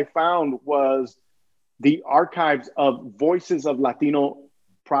things that I found was the archives of voices of Latino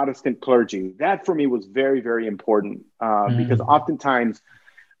Protestant clergy. That for me was very, very important, because oftentimes,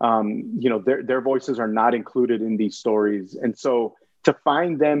 their voices are not included in these stories. And so to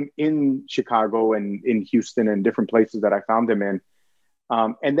find them in Chicago and in Houston and different places that I found them in,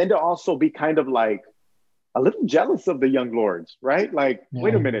 and then to also be kind of like a little jealous of the young lords, right? Like,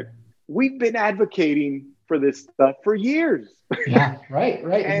 wait a minute, we've been advocating for this stuff for years. Yeah, right,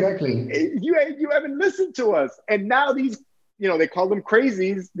 exactly. You haven't listened to us. And now these, they call them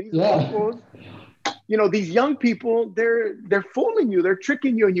crazies, these locals, these young people, they're fooling you, they're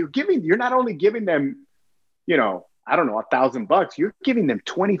tricking you, and you're not only giving them, I don't know, $1,000, you're giving them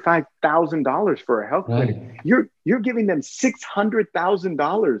 $25,000 for a health clinic. You're giving them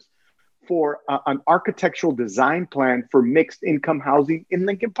 $600,000 for an architectural design plan for mixed income housing in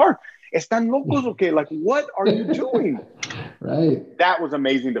Lincoln Park. Están locos, okay? Like, what are you doing? Right. That was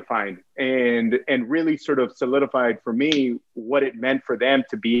amazing to find, and really sort of solidified for me what it meant for them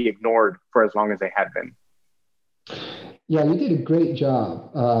to be ignored for as long as they had been. Yeah, you did a great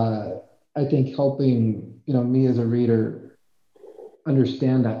job. I think helping, me as a reader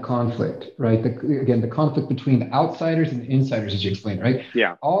understand that conflict, right? The conflict between the outsiders and the insiders, as you explained, right?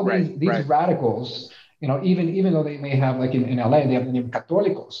 Yeah. All these radicals, even though they may have, like in LA, they have the name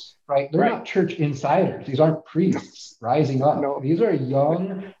Católicos, right? They're not church insiders. These aren't priests rising up. No. These are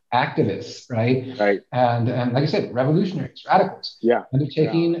young activists, right? Right. And like I said, revolutionaries, radicals. Yeah. And they're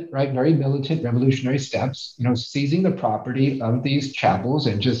taking very militant revolutionary steps, seizing the property of these chapels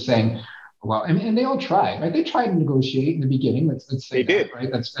and just saying, well, and they all tried, right? They tried to negotiate in the beginning. Let's say they that, did,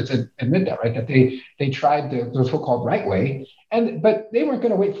 right? Let's admit that, right? That they tried the so-called right way, but they weren't going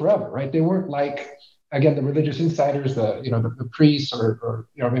to wait forever, right? They weren't like, again, the religious insiders, the priests or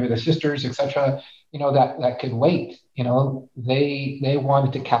maybe the sisters, etc. That could wait. They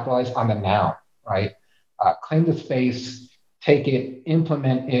wanted to capitalize on the now, right? Claim the space, take it,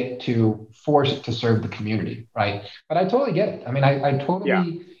 implement it to force it to serve the community, right? But I totally get it. I mean, I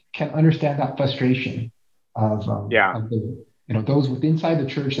totally can understand that frustration of the, those inside the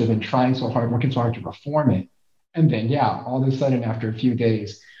church that have been trying so hard, working so hard to reform it, and then all of a sudden after a few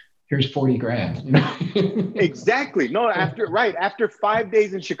days, here's $40,000. Exactly. No, after 5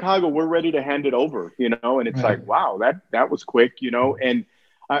 days in Chicago, we're ready to hand it over. And it's like, wow, that was quick. And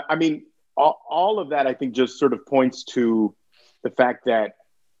I mean, all of that I think just sort of points to the fact that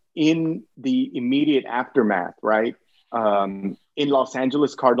in the immediate aftermath, right? In Los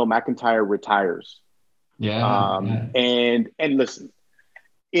Angeles, Cardinal McIntyre retires. And listen,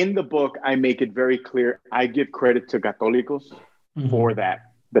 in the book, I make it very clear. I give credit to Católicos for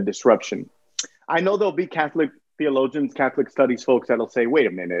that, the disruption. I know there'll be Catholic theologians, Catholic studies folks that'll say, wait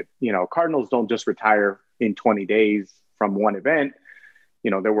a minute, cardinals don't just retire in 20 days from one event.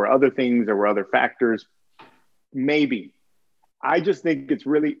 There were other things, there were other factors. Maybe. I just think it's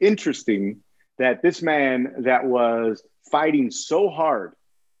really interesting that this man that was fighting so hard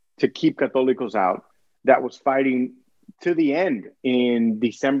to keep Católicos out, that was fighting to the end in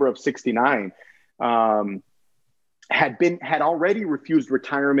December of '69, had already refused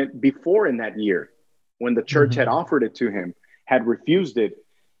retirement before in that year when the church had offered it to him, had refused it,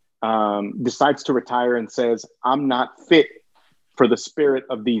 decides to retire and says, I'm not fit for the spirit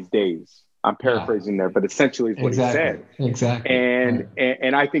of these days. I'm paraphrasing there, but essentially is what he said. Exactly.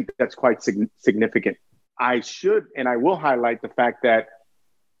 And I think that's quite significant. I will highlight the fact that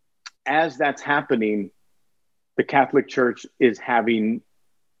as that's happening, the Catholic Church is having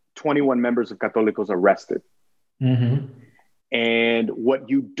 21 members of Católicos arrested. And what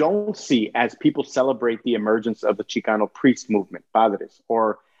you don't see as people celebrate the emergence of the Chicano priest movement, padres,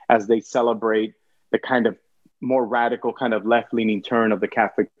 or as they celebrate the kind of more radical kind of left-leaning turn of the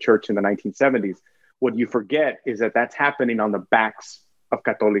Catholic Church in the 1970s. What you forget is that that's happening on the backs of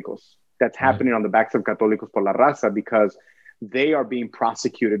Católicos. That's happening on the backs of Católicos por la Raza, because they are being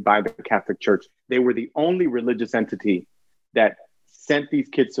prosecuted by the Catholic Church. They were the only religious entity that sent these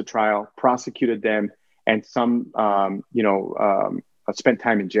kids to trial, prosecuted them, and some, spent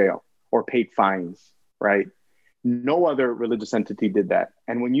time in jail or paid fines, right? No other religious entity did that.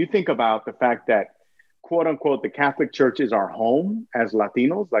 And when you think about the fact that, quote unquote, the Catholic Church is our home as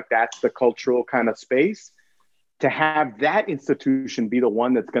Latinos, like that's the cultural kind of space, to have that institution be the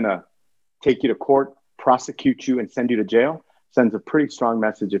one that's going to take you to court, prosecute you, and send you to jail sends a pretty strong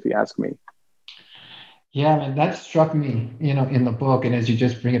message, if you ask me. Yeah, man, that struck me, in the book, and as you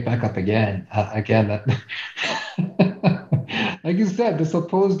just bring it back up again, that, like you said,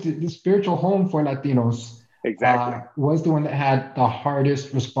 the spiritual home for Latinos Exactly. was the one that had the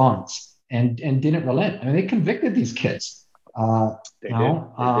hardest response and didn't relent. I mean, they convicted these kids. They did.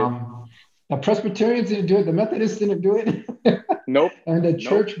 The Presbyterians didn't do it. The Methodists didn't do it. Nope. And the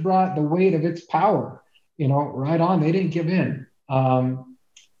church brought the weight of its power, right on. They didn't give in.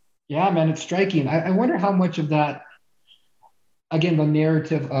 Yeah, man, it's striking. I wonder how much of that, again, the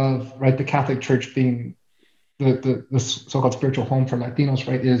narrative of, right, the Catholic Church being the so-called spiritual home for Latinos,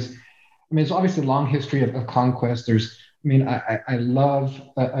 right, is, I mean, it's obviously a long history of conquest. I love,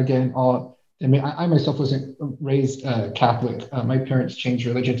 again, I myself wasn't raised Catholic. My parents changed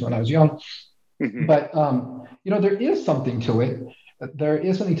religions when I was young. Mm-hmm. But, there is something to it. There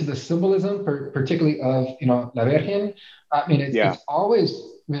is something to the symbolism, particularly of, La Virgen. I mean, it's always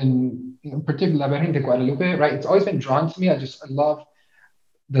been, particularly La Virgen de Guadalupe, right? It's always been drawn to me. I love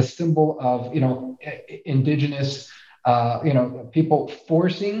the symbol of, indigenous, people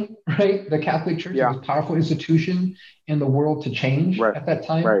forcing, right, the Catholic Church, the most powerful institution in the world, to change at that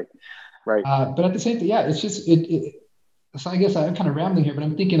time. Right. But at the same time, it's just, so I guess I'm kind of rambling here, but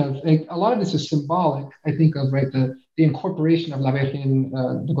I'm thinking of, a lot of this is symbolic. I think of, right, the incorporation of La Virgen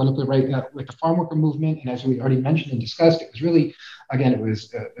de Guadalupe, right, with the farm worker movement. And as we already mentioned and discussed, it was really, again, it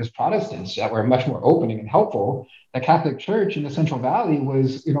was Protestants that were much more opening and helpful. The Catholic Church in the Central Valley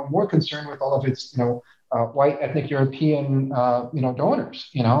was, more concerned with all of its, white ethnic European, donors,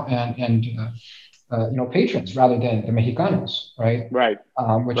 and patrons rather than the Mexicanos, right? Right.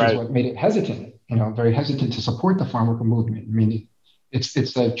 Which is what made it hesitant, very hesitant to support the farm worker movement. I mean, it's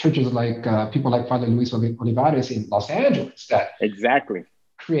the churches like people like Father Luis Olivares in Los Angeles that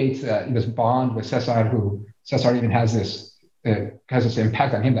creates this bond with Cesar, who Cesar even has this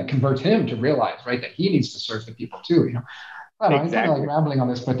impact on him that converts him to realize, right, that he needs to serve the people too. I don't know, I'm kind of like rambling on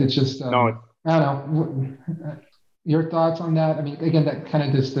this, but it's just I don't know. Your thoughts on that? I mean, again, that kind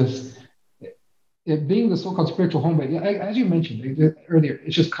of this. It being the so-called spiritual home, but as you mentioned earlier,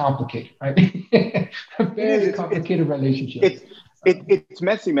 it's just complicated, right? A very complicated relationship. It's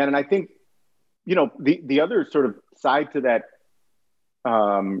messy, man. And I think, the other sort of side to that,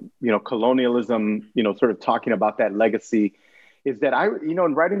 colonialism, sort of talking about that legacy, is that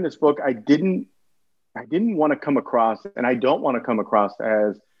in writing this book, I didn't want to come across, and I don't want to come across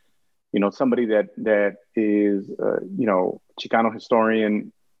as, somebody that is, Chicano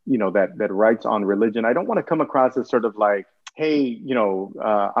historian, that writes on religion. I don't want to come across as sort of like, hey,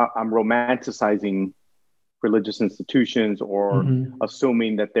 I'm romanticizing religious institutions or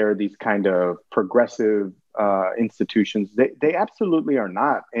assuming that they're these kind of progressive institutions. They absolutely are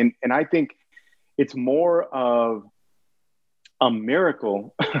not. And I think it's more of a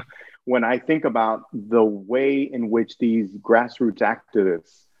miracle when I think about the way in which these grassroots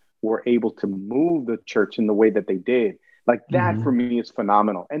activists were able to move the church in the way that they did. Like that for me is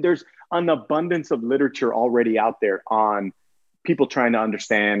phenomenal. And there's an abundance of literature already out there on people trying to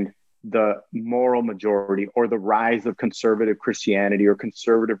understand the moral majority or the rise of conservative Christianity or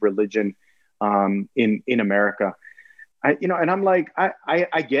conservative religion in America. And I'm like,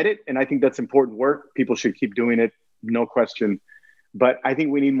 I get it. And I think that's important work. People should keep doing it. No question. But I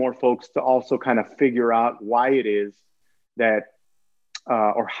think we need more folks to also kind of figure out why it is that,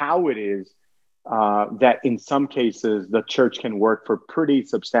 or how it is that in some cases the church can work for pretty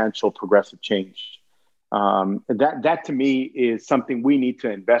substantial progressive change. That to me is something we need to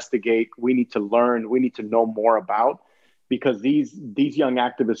investigate. We need to learn. We need to know more about, because these young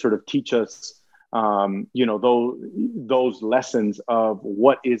activists sort of teach us, those lessons of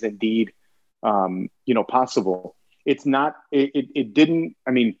what is indeed, possible. It's not. It didn't.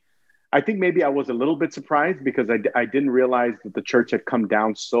 I mean, I think maybe I was a little bit surprised because I didn't realize that the church had come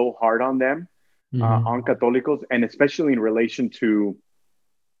down so hard on them. On Católicos, and especially in relation to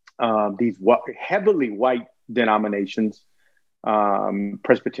these heavily white denominations,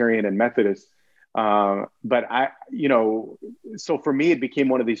 Presbyterian and Methodist. But so for me, it became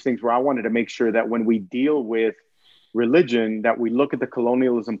one of these things where I wanted to make sure that when we deal with religion, that we look at the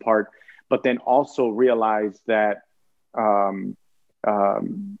colonialism part, but then also realize that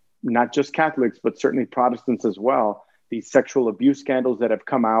not just Catholics, but certainly Protestants as well, these sexual abuse scandals that have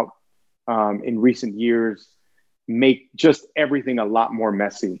come out in recent years make just everything a lot more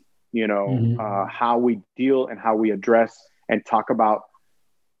messy. How we deal and how we address and talk about,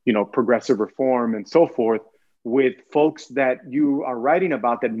 progressive reform and so forth with folks that you are writing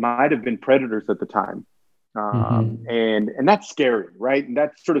about that might have been predators at the time. And that's scary, right? And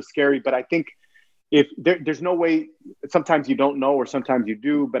that's sort of scary. But I think if there's no way, sometimes you don't know or sometimes you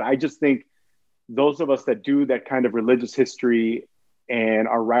do, but I just think those of us that do that kind of religious history and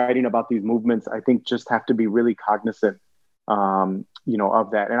are writing about these movements, I think just have to be really cognizant,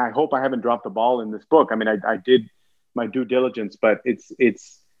 of that. And I hope I haven't dropped the ball in this book. I mean, I did my due diligence, but it's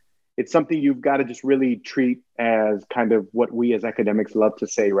something you've got to just really treat as kind of what we as academics love to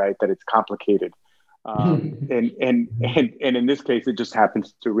say, right? That it's complicated. And in this case, it just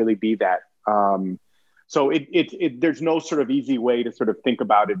happens to really be that. So there's no sort of easy way to sort of think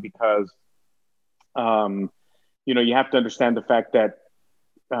about it because, you have to understand the fact that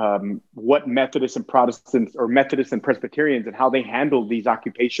what Methodists and Protestants or Methodists and Presbyterians and how they handle these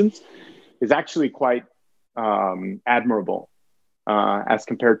occupations is actually quite admirable as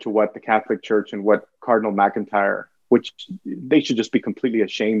compared to what the Catholic Church and what Cardinal McIntyre, which they should just be completely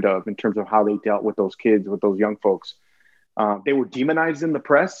ashamed of in terms of how they dealt with those kids, with those young folks. They were demonized in the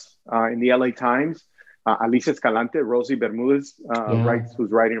press, in the LA Times. Alicia Escalante, Rosie Bermudez,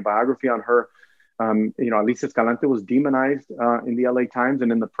 who's writing a biography on her. Alicia Escalante was demonized in the LA Times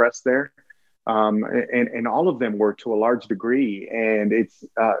and in the press there. And all of them were to a large degree. And it's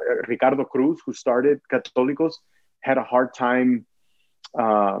Ricardo Cruz, who started Católicos, had a hard time,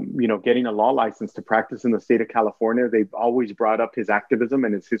 getting a law license to practice in the state of California. They've always brought up his activism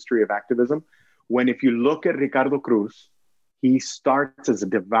and his history of activism. When if you look at Ricardo Cruz, he starts as a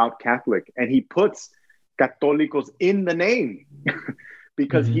devout Catholic and he puts Católicos in the name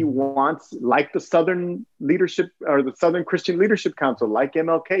because he wants, like the Southern leadership or the Southern Christian Leadership Council, like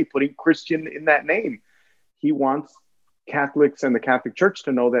MLK, putting Christian in that name. He wants Catholics and the Catholic Church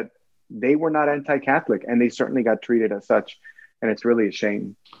to know that they were not anti-Catholic and they certainly got treated as such. And it's really a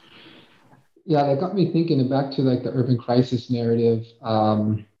shame. Yeah, that got me thinking back to like the urban crisis narrative,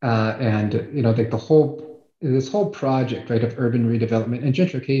 and like this whole project, right, of urban redevelopment and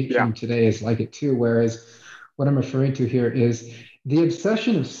gentrification today is like it too. Whereas what I'm referring to here is the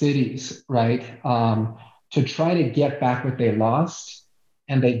obsession of cities, right, to try to get back what they lost,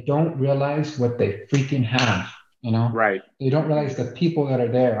 and they don't realize what they freaking have. Right. They don't realize the people that are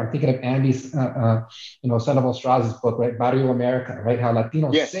there. I'm thinking of Andy's, Sandoval Strauss's book, right, Barrio America, right, how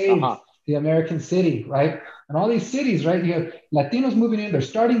Latinos saved the American city, right? And all these cities, right? You have Latinos moving in, they're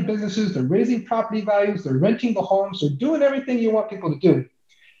starting businesses, they're raising property values, they're renting the homes, they're doing everything you want people to do.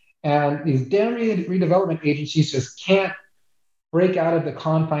 And these damn redevelopment agencies just can't break out of the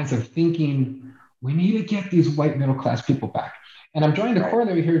confines of thinking, we need to get these white middle-class people back. And I'm drawing the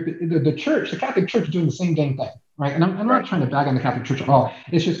corollary here, the church, the Catholic Church is doing the same dang thing, right? And I'm not trying to bag on the Catholic Church at all.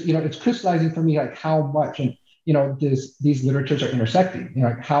 It's just, it's crystallizing for me like how much, and these literatures are intersecting,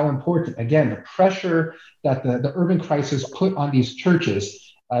 like how important, again, the pressure that the urban crisis put on these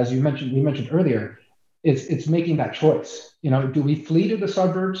churches, as we mentioned earlier, it's making that choice. Do we flee to the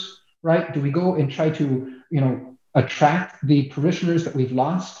suburbs, right? Do we go and try to, attract the parishioners that we've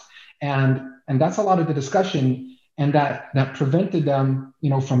lost? And that's a lot of the discussion, and that prevented them,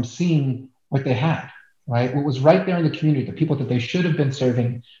 from seeing what they had. Right, what was right there in the community, the people that they should have been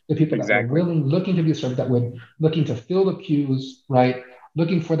serving, the people that were looking to be served, that would looking to fill the pews, right,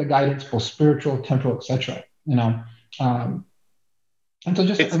 looking for the guidance, both spiritual, temporal, etc. And so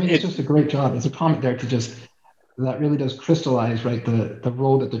it's just a great job. It's a comment there that really does crystallize, right, the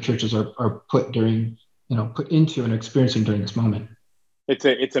role that the churches are put into and experiencing during this moment.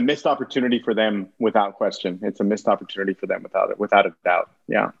 It's a missed opportunity for them, without question. It's a missed opportunity for them without a doubt.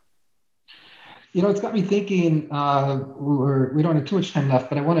 Yeah. It's got me thinking. We don't have too much time left,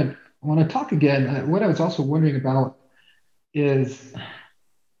 but I want to talk again. What I was also wondering about is,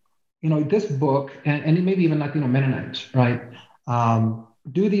 this book and maybe even Latino Mennonites, right?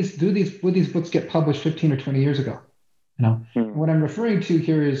 Would these books get published 15 or 20 years ago? What I'm referring to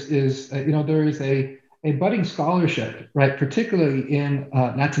here is there is a budding scholarship, right, particularly in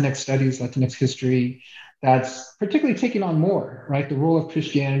Latinx studies, Latinx history, that's particularly taking on more, right, the role of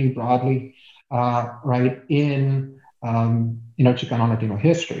Christianity broadly. Right, in Chicano Latino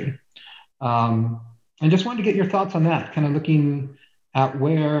history. And just wanted to get your thoughts on that, kind of looking at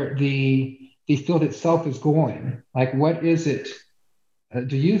where the the field itself is going? Like, what is it,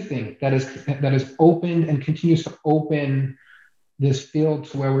 do you think, that is opened and continues to open this field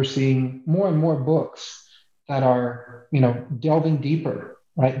to where we're seeing more and more books that are, delving deeper,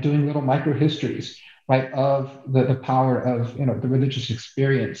 right? Doing little micro histories, right, of the power of, the religious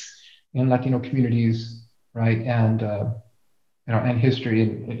experience in Latino communities, right? And history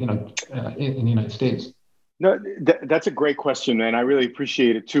in the United States. No, that's a great question, and I really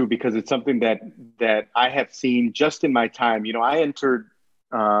appreciate it too, because it's something that I have seen just in my time. I entered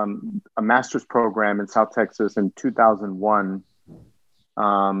a master's program in South Texas in 2001,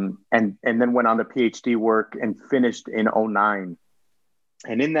 and then went on to PhD work and finished in 2009.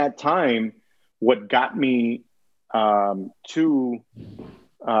 And in that time, what got me to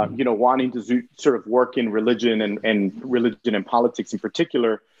wanting to sort of work in religion and religion and politics in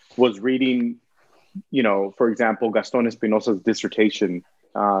particular was reading, for example, Gaston Espinosa's dissertation.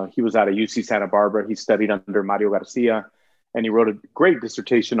 He was out of UC Santa Barbara. He studied under Mario Garcia, and he wrote a great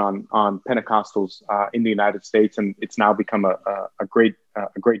dissertation on Pentecostals in the United States, and it's now become a great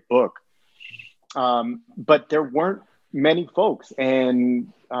book. But there weren't many folks,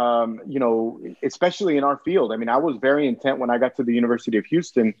 and especially in our field. I mean, I was very intent when I got to the University of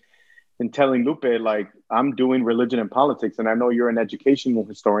Houston in telling Lupe, like, I'm doing religion and politics, and I know you're an educational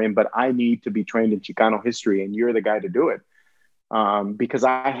historian, but I need to be trained in Chicano history, and you're the guy to do it. Because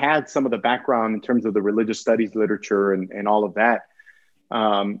I had some of the background in terms of the religious studies literature and all of that.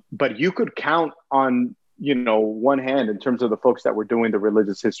 But you could count on, one hand in terms of the folks that were doing the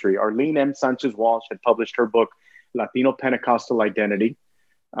religious history. Arlene M. Sanchez Walsh had published her book, Latino Pentecostal Identity.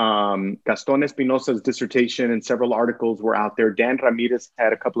 Gaston Espinosa's dissertation and several articles were out there. Dan Ramirez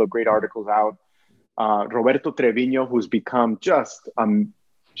had a couple of great articles out. Roberto Treviño, who's become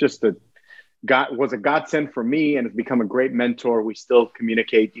was a godsend for me and has become a great mentor. We still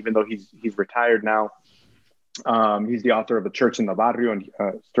communicate, even though he's retired now. He's the author of A Church in the Barrio and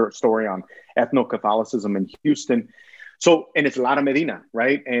a story on ethno-Catholicism in Houston. So, and it's Lara Medina,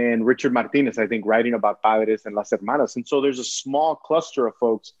 right? And Richard Martinez, I think, writing about Padres and Las Hermanas. And so there's a small cluster of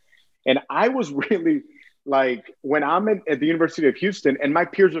folks. And I was really like, when I'm at the University of Houston, and my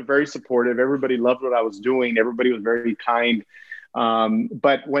peers were very supportive. Everybody loved what I was doing. Everybody was very kind.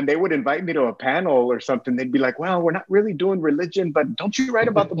 But when they would invite me to a panel or something, they'd be like, well, we're not really doing religion, but don't you write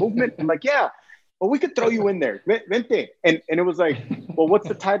about the movement? I'm like, yeah, well, we could throw you in there. Vente. And it was like, well, what's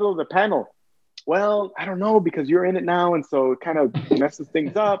the title of the panel? Well, I don't know, because you're in it now. And so it kind of messes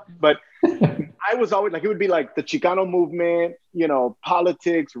things up. But I was always like, it would be like the Chicano movement,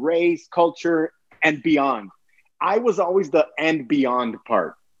 politics, race, culture, and beyond. I was always the and beyond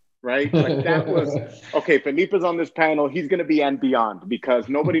part, right? Like that was, okay, Felipe's on this panel. He's going to be and beyond, because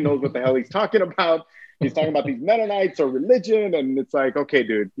nobody knows what the hell he's talking about. He's talking about these Mennonites or religion. And it's like, okay,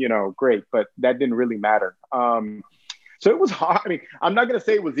 dude, great. But that didn't really matter. So it was hard. I mean, I'm not going to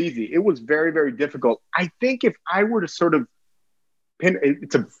say it was easy. It was very, very difficult. I think if I were to sort of pin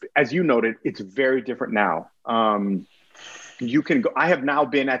it, as you noted, it's very different now. You can go. I have now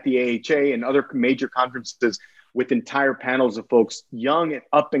been at the AHA and other major conferences with entire panels of folks, young and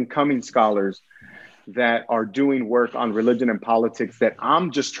up and coming scholars that are doing work on religion and politics that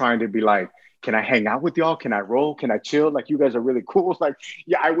I'm just trying to be like, can I hang out with y'all? Can I roll? Can I chill? Like, you guys are really cool. Like,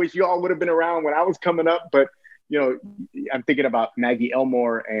 yeah, I wish y'all would have been around when I was coming up, but I'm thinking about Maggie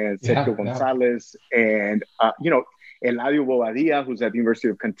Elmore and Sergio Gonzalez and, Eladio Bobadilla, who's at the University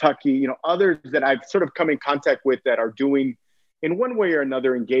of Kentucky, others that I've sort of come in contact with that are doing, in one way or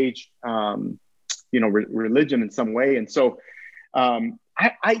another, engage, religion in some way. And so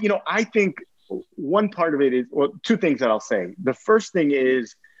I think one part of it is, well, two things that I'll say. The first thing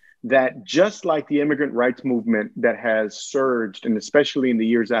is that just like the immigrant rights movement that has surged, and especially in the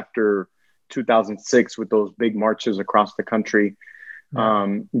years after 2006 with those big marches across the country,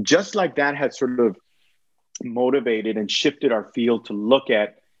 just like that has sort of motivated and shifted our field to look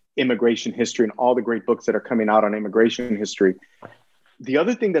at immigration history and all the great books that are coming out on immigration history. The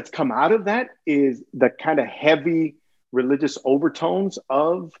other thing that's come out of that is the kind of heavy religious overtones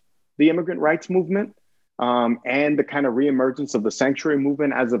of the immigrant rights movement, and the kind of reemergence of the sanctuary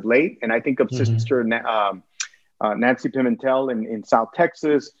movement as of late. And I think of Sister Nancy Pimentel in South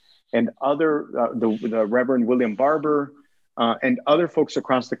Texas, and other, the Reverend William Barber, and other folks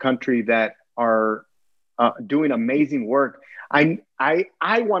across the country that are doing amazing work. I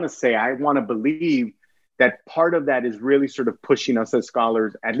want to say, I want to believe that part of that is really sort of pushing us as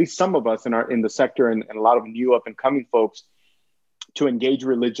scholars, at least some of us in the sector, and a lot of new up and coming folks, to engage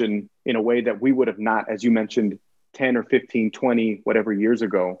religion in a way that we would have not, as you mentioned, 10 or 15, 20, whatever years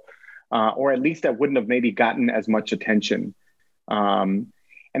ago, or at least that wouldn't have maybe gotten as much attention.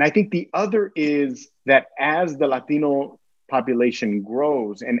 And I think the other is that as the Latino population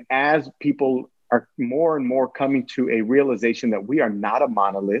grows and as people are more and more coming to a realization that we are not a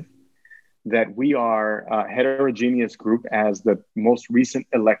monolith, that we are a heterogeneous group, as the most recent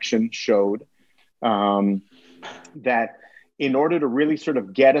election showed, that in order to really sort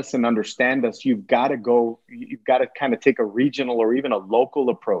of get us and understand us, you've got to kind of take a regional or even a local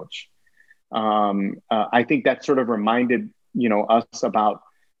approach. I think that sort of reminded, us about,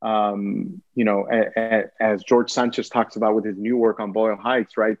 as George Sanchez talks about with his new work on Boyle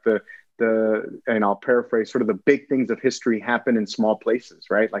Heights, right? And I'll paraphrase, sort of the big things of history happen in small places,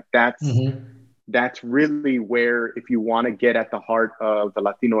 right? Like that's really where, if you want to get at the heart of the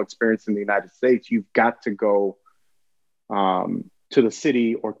Latino experience in the United States, you've got to go to the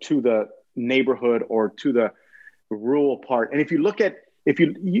city or to the neighborhood or to the rural part. And if you look at,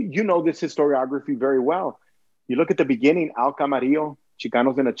 you know this historiography very well, you look at the beginning, Al Camarillo,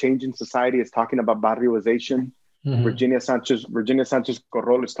 Chicanos in a Changing Society, is talking about barrioization. Virginia Sanchez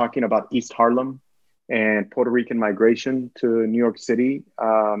Corrol is talking about East Harlem and Puerto Rican migration to New York City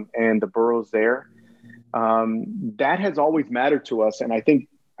and the boroughs there. That has always mattered to us. And I think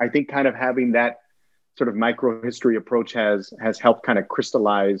kind of having that sort of microhistory approach has helped kind of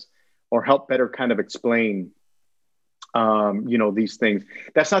crystallize or help better kind of explain, these things.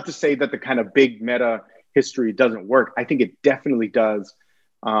 That's not to say that the kind of big meta history doesn't work. I think it definitely does.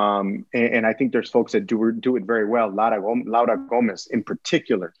 And I think there's folks that do it very well. Laura Gomez in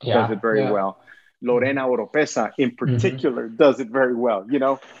particular does it very well. Lorena Oropesa in particular does it very well,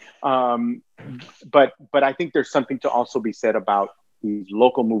 but I think there's something to also be said about these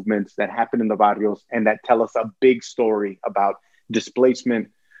local movements that happen in the barrios and that tell us a big story about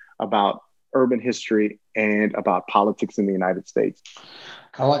displacement, about urban history, and about politics in the United States.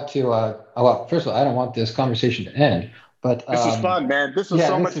 I want to, first of all, I don't want this conversation to end, but this is fun, man. This was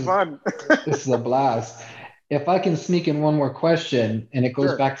so much fun. This is a blast. If I can sneak in one more question, and it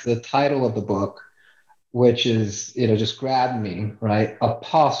goes back to the title of the book, which is, just grabbed me, right?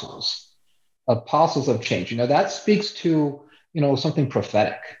 Apostles of change. That speaks to, something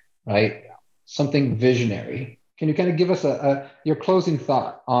prophetic, right? Something visionary. Can you kind of give us your closing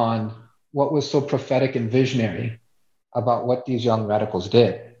thought on what was so prophetic and visionary about what these young radicals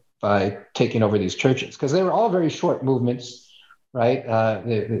did by taking over these churches? Because they were all very short movements, right?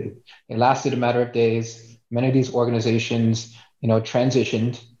 They lasted a matter of days. Many of these organizations,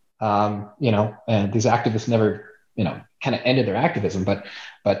 transitioned, and these activists never, kind of ended their activism, but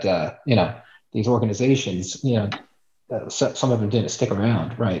these organizations, some of them didn't stick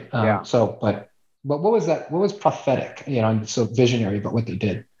around, right? So, but what was that? What was prophetic, and so visionary about what they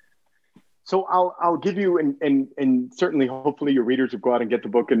did? So I'll give you, and certainly, hopefully, your readers will go out and get the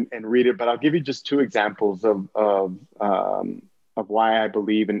book and read it. But I'll give you just two examples of why I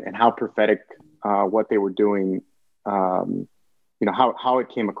believe and how prophetic what they were doing, how it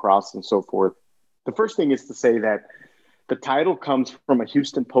came across and so forth. The first thing is to say that the title comes from a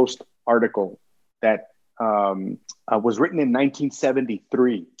Houston Post article that was written in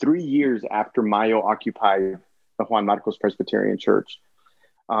 1973, 3 years after Mayo occupied the Juan Marcos Presbyterian Church.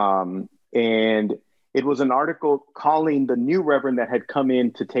 And it was an article calling the new reverend that had come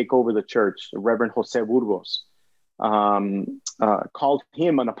in to take over the church, the Reverend Jose Burgos, called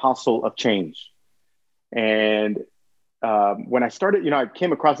him an apostle of change. And when I started, I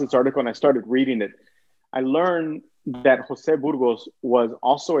came across this article and I started reading it. I learned that Jose Burgos was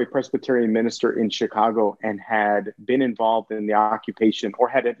also a Presbyterian minister in Chicago and had been involved in the occupation, or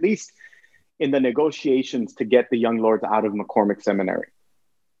had at least in the negotiations to get the Young Lords out of McCormick Seminary.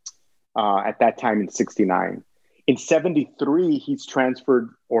 At that time in 1969. In 1973, he's transferred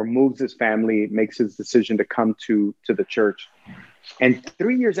or moves his family, makes his decision to come to the church. And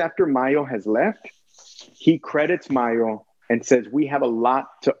 3 years after Mayo has left, he credits Mayo and says, we have a lot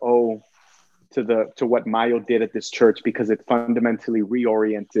to owe to what Mayo did at this church because it fundamentally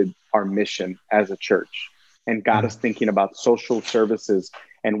reoriented our mission as a church and got us thinking about social services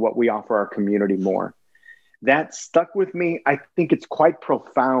and what we offer our community more. That stuck with me. I think it's quite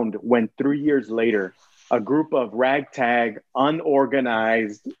profound when 3 years later, a group of ragtag,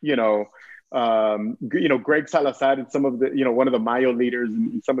 unorganized, Greg Salazar and some of the, one of the Mayo leaders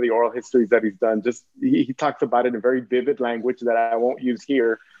and some of the oral histories that he's done, he talks about it in very vivid language that I won't use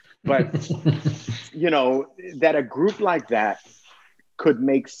here. But, that a group like that could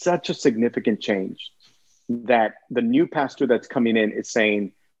make such a significant change that the new pastor that's coming in is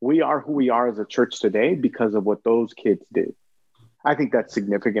saying, we are who we are as a church today because of what those kids did. I think that's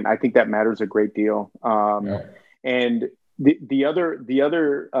significant. I think that matters a great deal. And the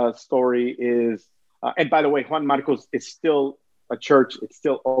other story is, and by the way, Juan Marcos is still a church. It's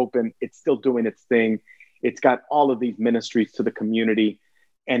still open. It's still doing its thing. It's got all of these ministries to the community.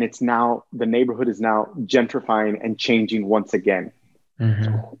 And the neighborhood is now gentrifying and changing once again.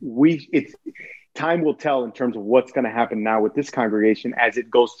 So time will tell in terms of what's going to happen now with this congregation as it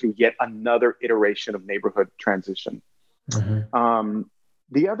goes through yet another iteration of neighborhood transition.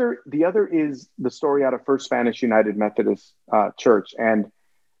 The other is the story out of First Spanish United Methodist Church. And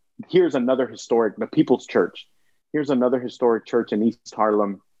here's another historic, the People's Church. Here's another historic church in East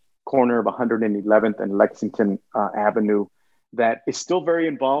Harlem, corner of 111th and Lexington Avenue, that is still very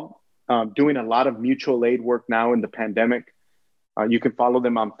involved, doing a lot of mutual aid work now in the pandemic. You can follow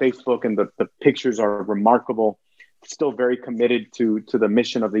them on Facebook, and the pictures are remarkable. Still very committed to the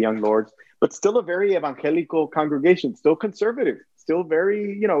mission of the Young Lords, but still a very evangelical congregation, still conservative, still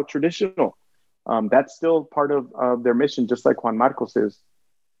very, traditional. That's still part of their mission, just like Juan Marcos is.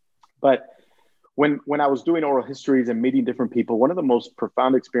 But when I was doing oral histories and meeting different people, one of the most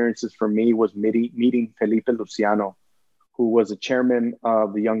profound experiences for me was meeting Felipe Luciano, who was a chairman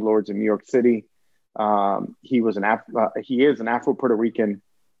of the Young Lords in New York City. He is an Afro-Puerto Rican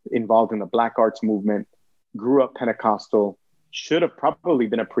involved in the Black Arts movement, grew up Pentecostal, should have probably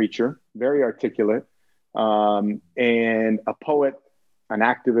been a preacher, very articulate, and a poet, an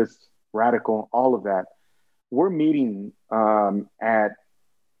activist, radical, all of that. We're meeting at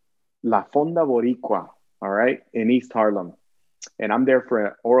La Fonda Boricua, all right, in East Harlem. And I'm there for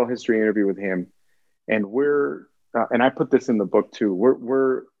an oral history interview with him. And and I put this in the book too.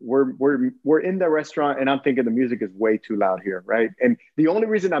 We're in the restaurant, and I'm thinking the music is way too loud here, right? And the only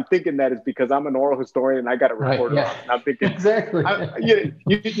reason I'm thinking that is because I'm an oral historian and I got a recorder on. And I'm thinking, exactly.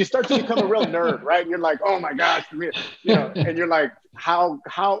 You start to become a real nerd, right? You're like, oh my gosh, and you're like,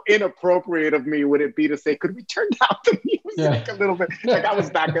 how inappropriate of me would it be to say, could we turn down the music a little bit? Like I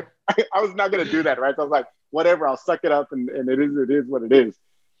was not going to do that, right? So I was like, whatever, I'll suck it up, and it is what it is.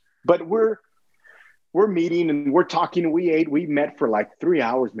 But we're meeting and we're talking. We met for like 3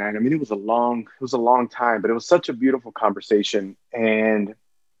 hours, man. I mean, it was a long time, but it was such a beautiful conversation. And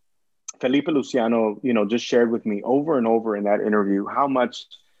Felipe Luciano, just shared with me over and over in that interview how much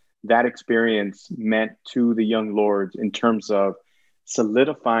that experience meant to the Young Lords in terms of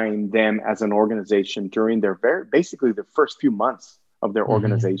solidifying them as an organization during basically the first few months of their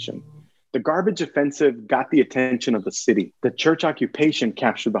organization. The garbage offensive got the attention of the city. The church occupation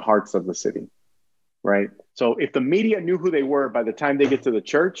captured the hearts of the city. Right. So if the media knew who they were by the time they get to the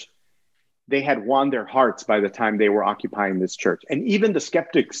church, they had won their hearts by the time they were occupying this church. And even the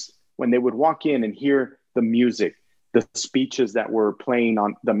skeptics, when they would walk in and hear the music, the speeches that were playing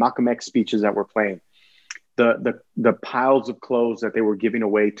on the Malcolm X speeches that were playing, the piles of clothes that they were giving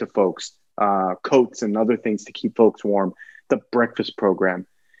away to folks, coats and other things to keep folks warm, the breakfast program.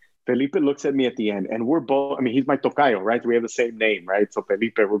 Felipe looks at me at the end, and we're both, he's my tocayo, right? We have the same name, right? So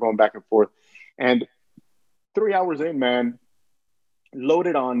Felipe, we're going back and forth. And 3 hours in, man,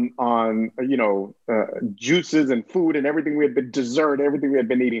 loaded on juices and food and everything dessert, everything we had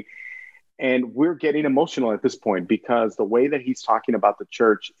been eating. And we're getting emotional at this point because the way that he's talking about the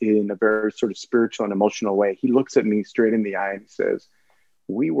church in a very sort of spiritual and emotional way, he looks at me straight in the eye and he says,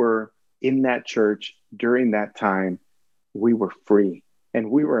 we were in that church during that time. We were free,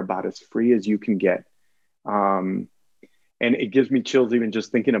 and we were about as free as you can get. And it gives me chills even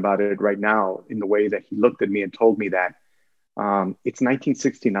just thinking about it right now in the way that he looked at me and told me that. It's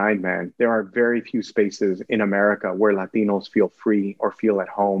 1969, man. There are very few spaces in America where Latinos feel free or feel at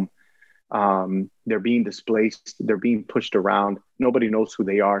home. They're being displaced. They're being pushed around. Nobody knows who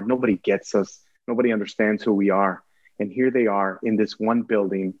they are. Nobody gets us. Nobody understands who we are. And here they are in this one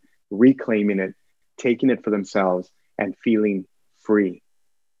building, reclaiming it, taking it for themselves and feeling free.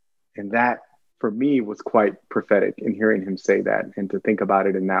 And that, for me, was quite prophetic in hearing him say that and to think about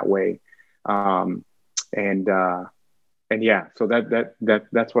it in that way. And yeah, so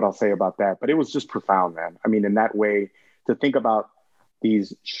that's what I'll say about that. But it was just profound, man. In that way, to think about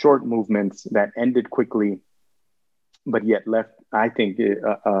these short movements that ended quickly, but yet left, I think,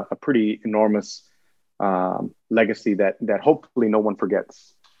 a pretty enormous legacy that hopefully no one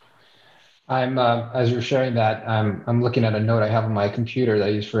forgets. I'm as you're sharing that, I'm looking at a note I have on my computer that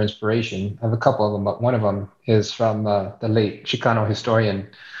I use for inspiration. I have a couple of them, but one of them is from the late Chicano historian,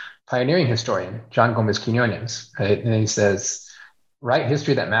 pioneering historian, John Gomez Quinones, right? And he says, write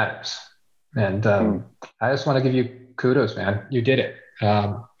history that matters. And I just want to give you kudos, man. You did it.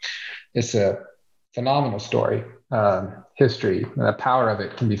 It's a phenomenal story, history. And the power of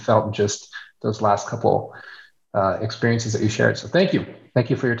it can be felt in just those last couple experiences that you shared. So thank you. Thank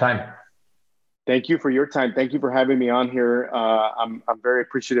you for your time. Thank you for your time. Thank you for having me on here. I'm very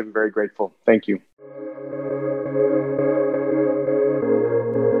appreciative and very grateful. Thank you.